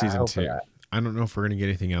done for I season hope for 2. that. I don't know if we're going to get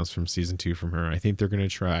anything else from season 2 from her. I think they're going to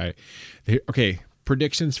try. Okay,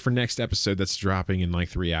 predictions for next episode that's dropping in like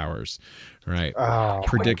 3 hours. All right. Oh,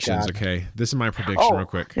 Predictions, God. okay. This is my prediction real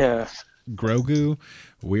quick. Yeah. Grogu,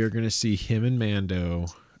 we are going to see him and Mando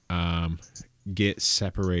get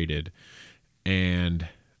separated. And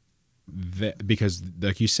because,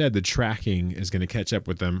 like you said, the tracking is going to catch up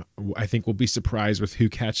with them. I think we'll be surprised with who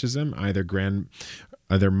catches them. Either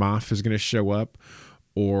Moff is going to show up,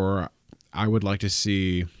 or I would like to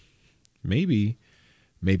see maybe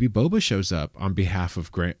Boba shows up on behalf of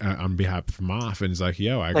Moff and is like,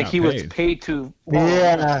 "Yo, I Like got he paid." was paid to.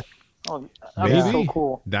 Yeah. Oh, that'd be so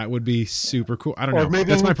cool. That would be super cool. I don't Or know. maybe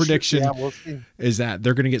That's my we should- prediction. yeah, we'll see. Is that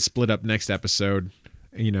they're going to get split up next episode,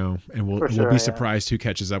 and we'll For sure, be yeah. surprised who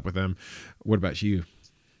catches up with them. What about you?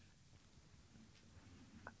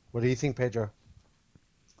 What do you think, Pedro?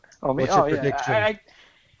 Oh, What's your yeah. prediction?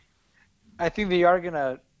 I think they are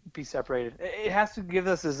gonna be separated. It has to give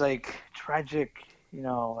us this like tragic,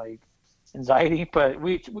 like anxiety, but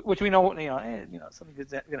which we know, something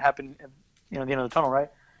is gonna happen, at, the end of the tunnel, right?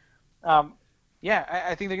 Yeah,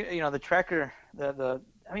 I think the tracker, I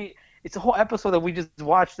mean, it's a whole episode that we just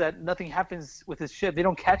watched that nothing happens with his ship. They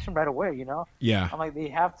don't catch him right away, Yeah. I'm like, they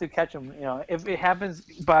have to catch him. If it happens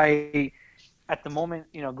at the moment,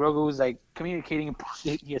 Grogu is like communicating and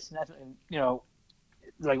he gets snatched, and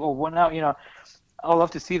like, well, what now? I'd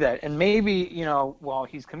love to see that. And maybe, while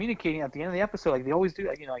he's communicating at the end of the episode, like they always do,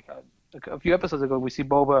 like a few episodes ago, we see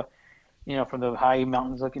Boba, from the high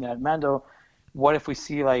mountains looking at Mando. What if we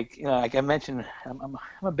see, like, like I mentioned, I'm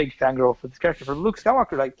a big fangirl for this character, for Luke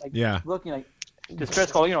Skywalker, like Yeah. looking like distress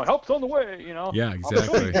call, help's on the way, Yeah, I'll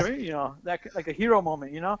show you, exactly. Jimmy, that like a hero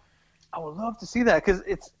moment, I would love to see that because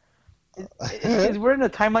it's we're in a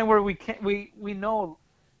timeline where we know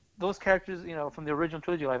those characters, from the original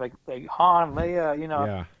trilogy, like Han, Leia,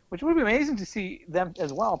 Yeah. which would be amazing to see them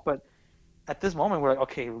as well. But at this moment, we're like,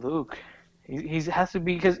 okay, Luke, he has to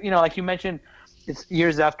be, because like you mentioned, it's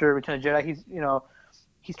years after Return of the Jedi.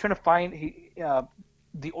 He's trying to find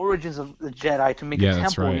the origins of the Jedi to make Yeah, a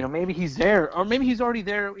that's temple. right. Maybe he's there, or maybe he's already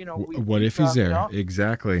there. What if he's there?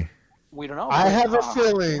 Exactly. We don't know. I have a Ah,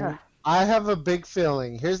 feeling. yeah. I have a big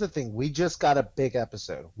feeling. Here's the thing: we just got a big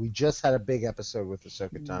episode. We just had a big episode with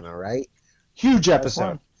Ahsoka Tano, right? Huge episode.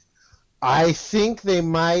 one. I think they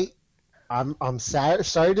might. I'm sorry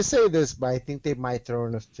to say this, but I think they might throw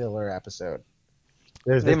in a filler episode.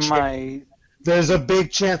 There's a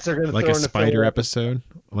big chance they're going to Like throw a in a spider filler episode?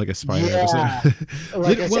 Like a spider Yeah. episode?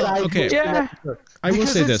 Like I Well, said, okay. Yeah. I will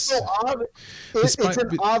Because say it's this. so it's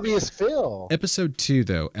an obvious fill. Episode 2,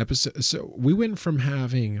 though. So we went from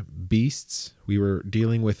having beasts. We were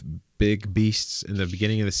dealing with big beasts in the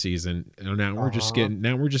beginning of the season. And now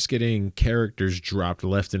we're just getting characters dropped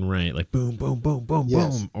left and right, like boom, boom, boom, boom,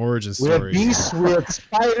 Yes. boom. Origin We had stories. beasts, we had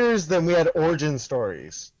spiders, then we had origin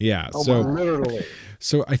stories. Yeah. Oh, So literally.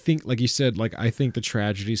 So I think, like you said, I think the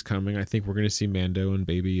tragedy's coming. I think we're going to see Mando and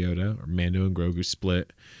Baby Yoda, or Mando and Grogu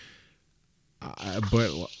split.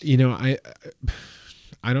 But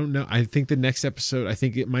I don't know. I think the next episode, I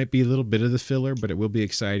think it might be a little bit of the filler, but it will be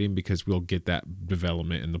exciting because we'll get that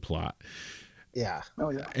development in the plot. Yeah.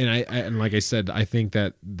 Oh yeah. And like I said, I think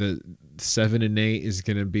that the 7 and 8 is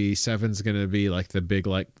going to be, 7's going to be like the big,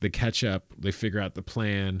 like the catch up. They figure out the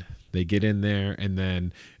plan, they get in there, and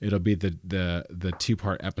then it'll be the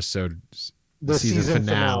 2-part episode, The season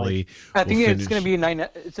finale. I think We'll it's going to finish.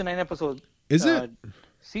 be It's a 9 episode. Is it?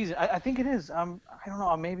 Season? I think it is. I don't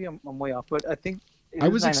know. Maybe I'm way off, but I think. I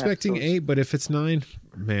was expecting 8, but if it's 9,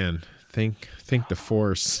 man, thank the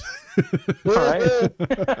Force. All right.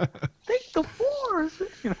 Thank the Force.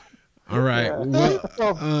 All right. Yeah. Well,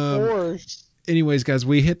 Of course. anyways, guys,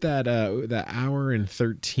 we hit that hour and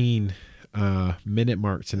 13 minute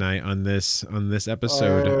mark tonight on this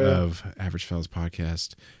episode of Average Fellas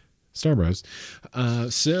Podcast, Star Bros.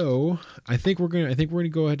 So I think we're gonna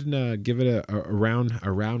go ahead and give it a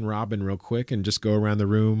round robin real quick and just go around the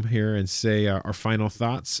room here and say our final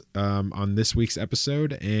thoughts on this week's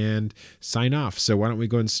episode and sign off. So why don't we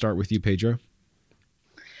go ahead and start with you, Pedro?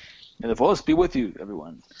 May the Force be with you,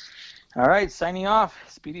 everyone. All right, signing off.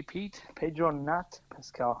 Speedy Pete, Pedro, not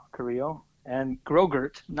Pascal Carrillo, and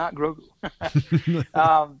Grogurt, not Grogu.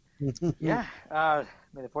 Yeah.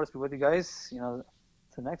 May the Force be with you guys. To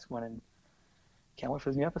the next one, and can't wait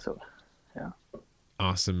for the new episode. Yeah.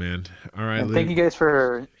 Awesome, man. All right. And thank you guys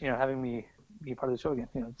for having me be part of the show again.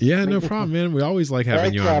 Yeah, no problem, man. We always like having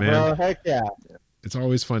Heck you yeah, on, man. bro. Heck yeah. It's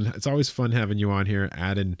always fun. It's always fun having you on here,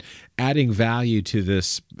 adding value to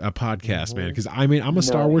this podcast, man. Because I mean, I'm a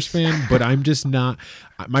Star Wars fan, but I'm just not.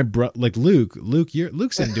 My like Luke's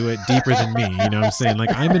into it deeper than me. You know what I'm saying?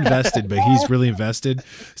 Like I'm invested, but he's really invested.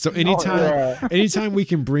 So anytime we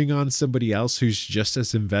can bring on somebody else who's just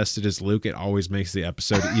as invested as Luke, it always makes the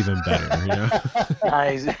episode even better. You know?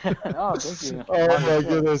 Nice. Oh, thank you. Oh my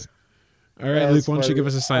goodness. All right, Luke, why don't you give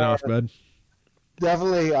us a sign off, bud?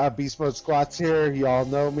 Definitely Beast Mode Squats here. You all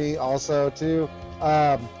know me also too.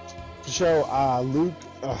 To show Luke,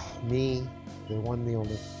 me, the one, the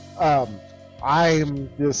only. I'm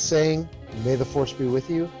just saying, may the force be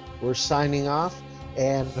with you. We're signing off,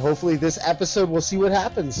 and hopefully this episode we'll see what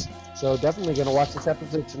happens. So definitely gonna watch this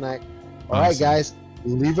episode tonight. All right, guys,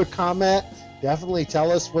 leave a comment. Definitely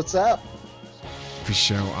tell us what's up. For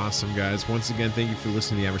sure. Awesome, guys. Once again, thank you for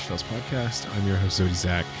listening to the Average Fellas Podcast. I'm your host, Zodi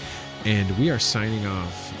Zach, and we are signing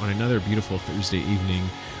off on another beautiful Thursday evening.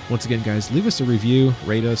 Once again, guys, leave us a review,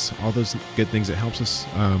 rate us, all those good things that helps us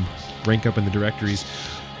rank up in the directories.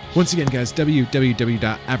 Once again, guys,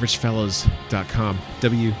 www.averagefellas.com,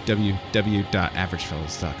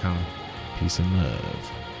 www.averagefellas.com. Peace and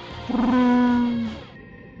love.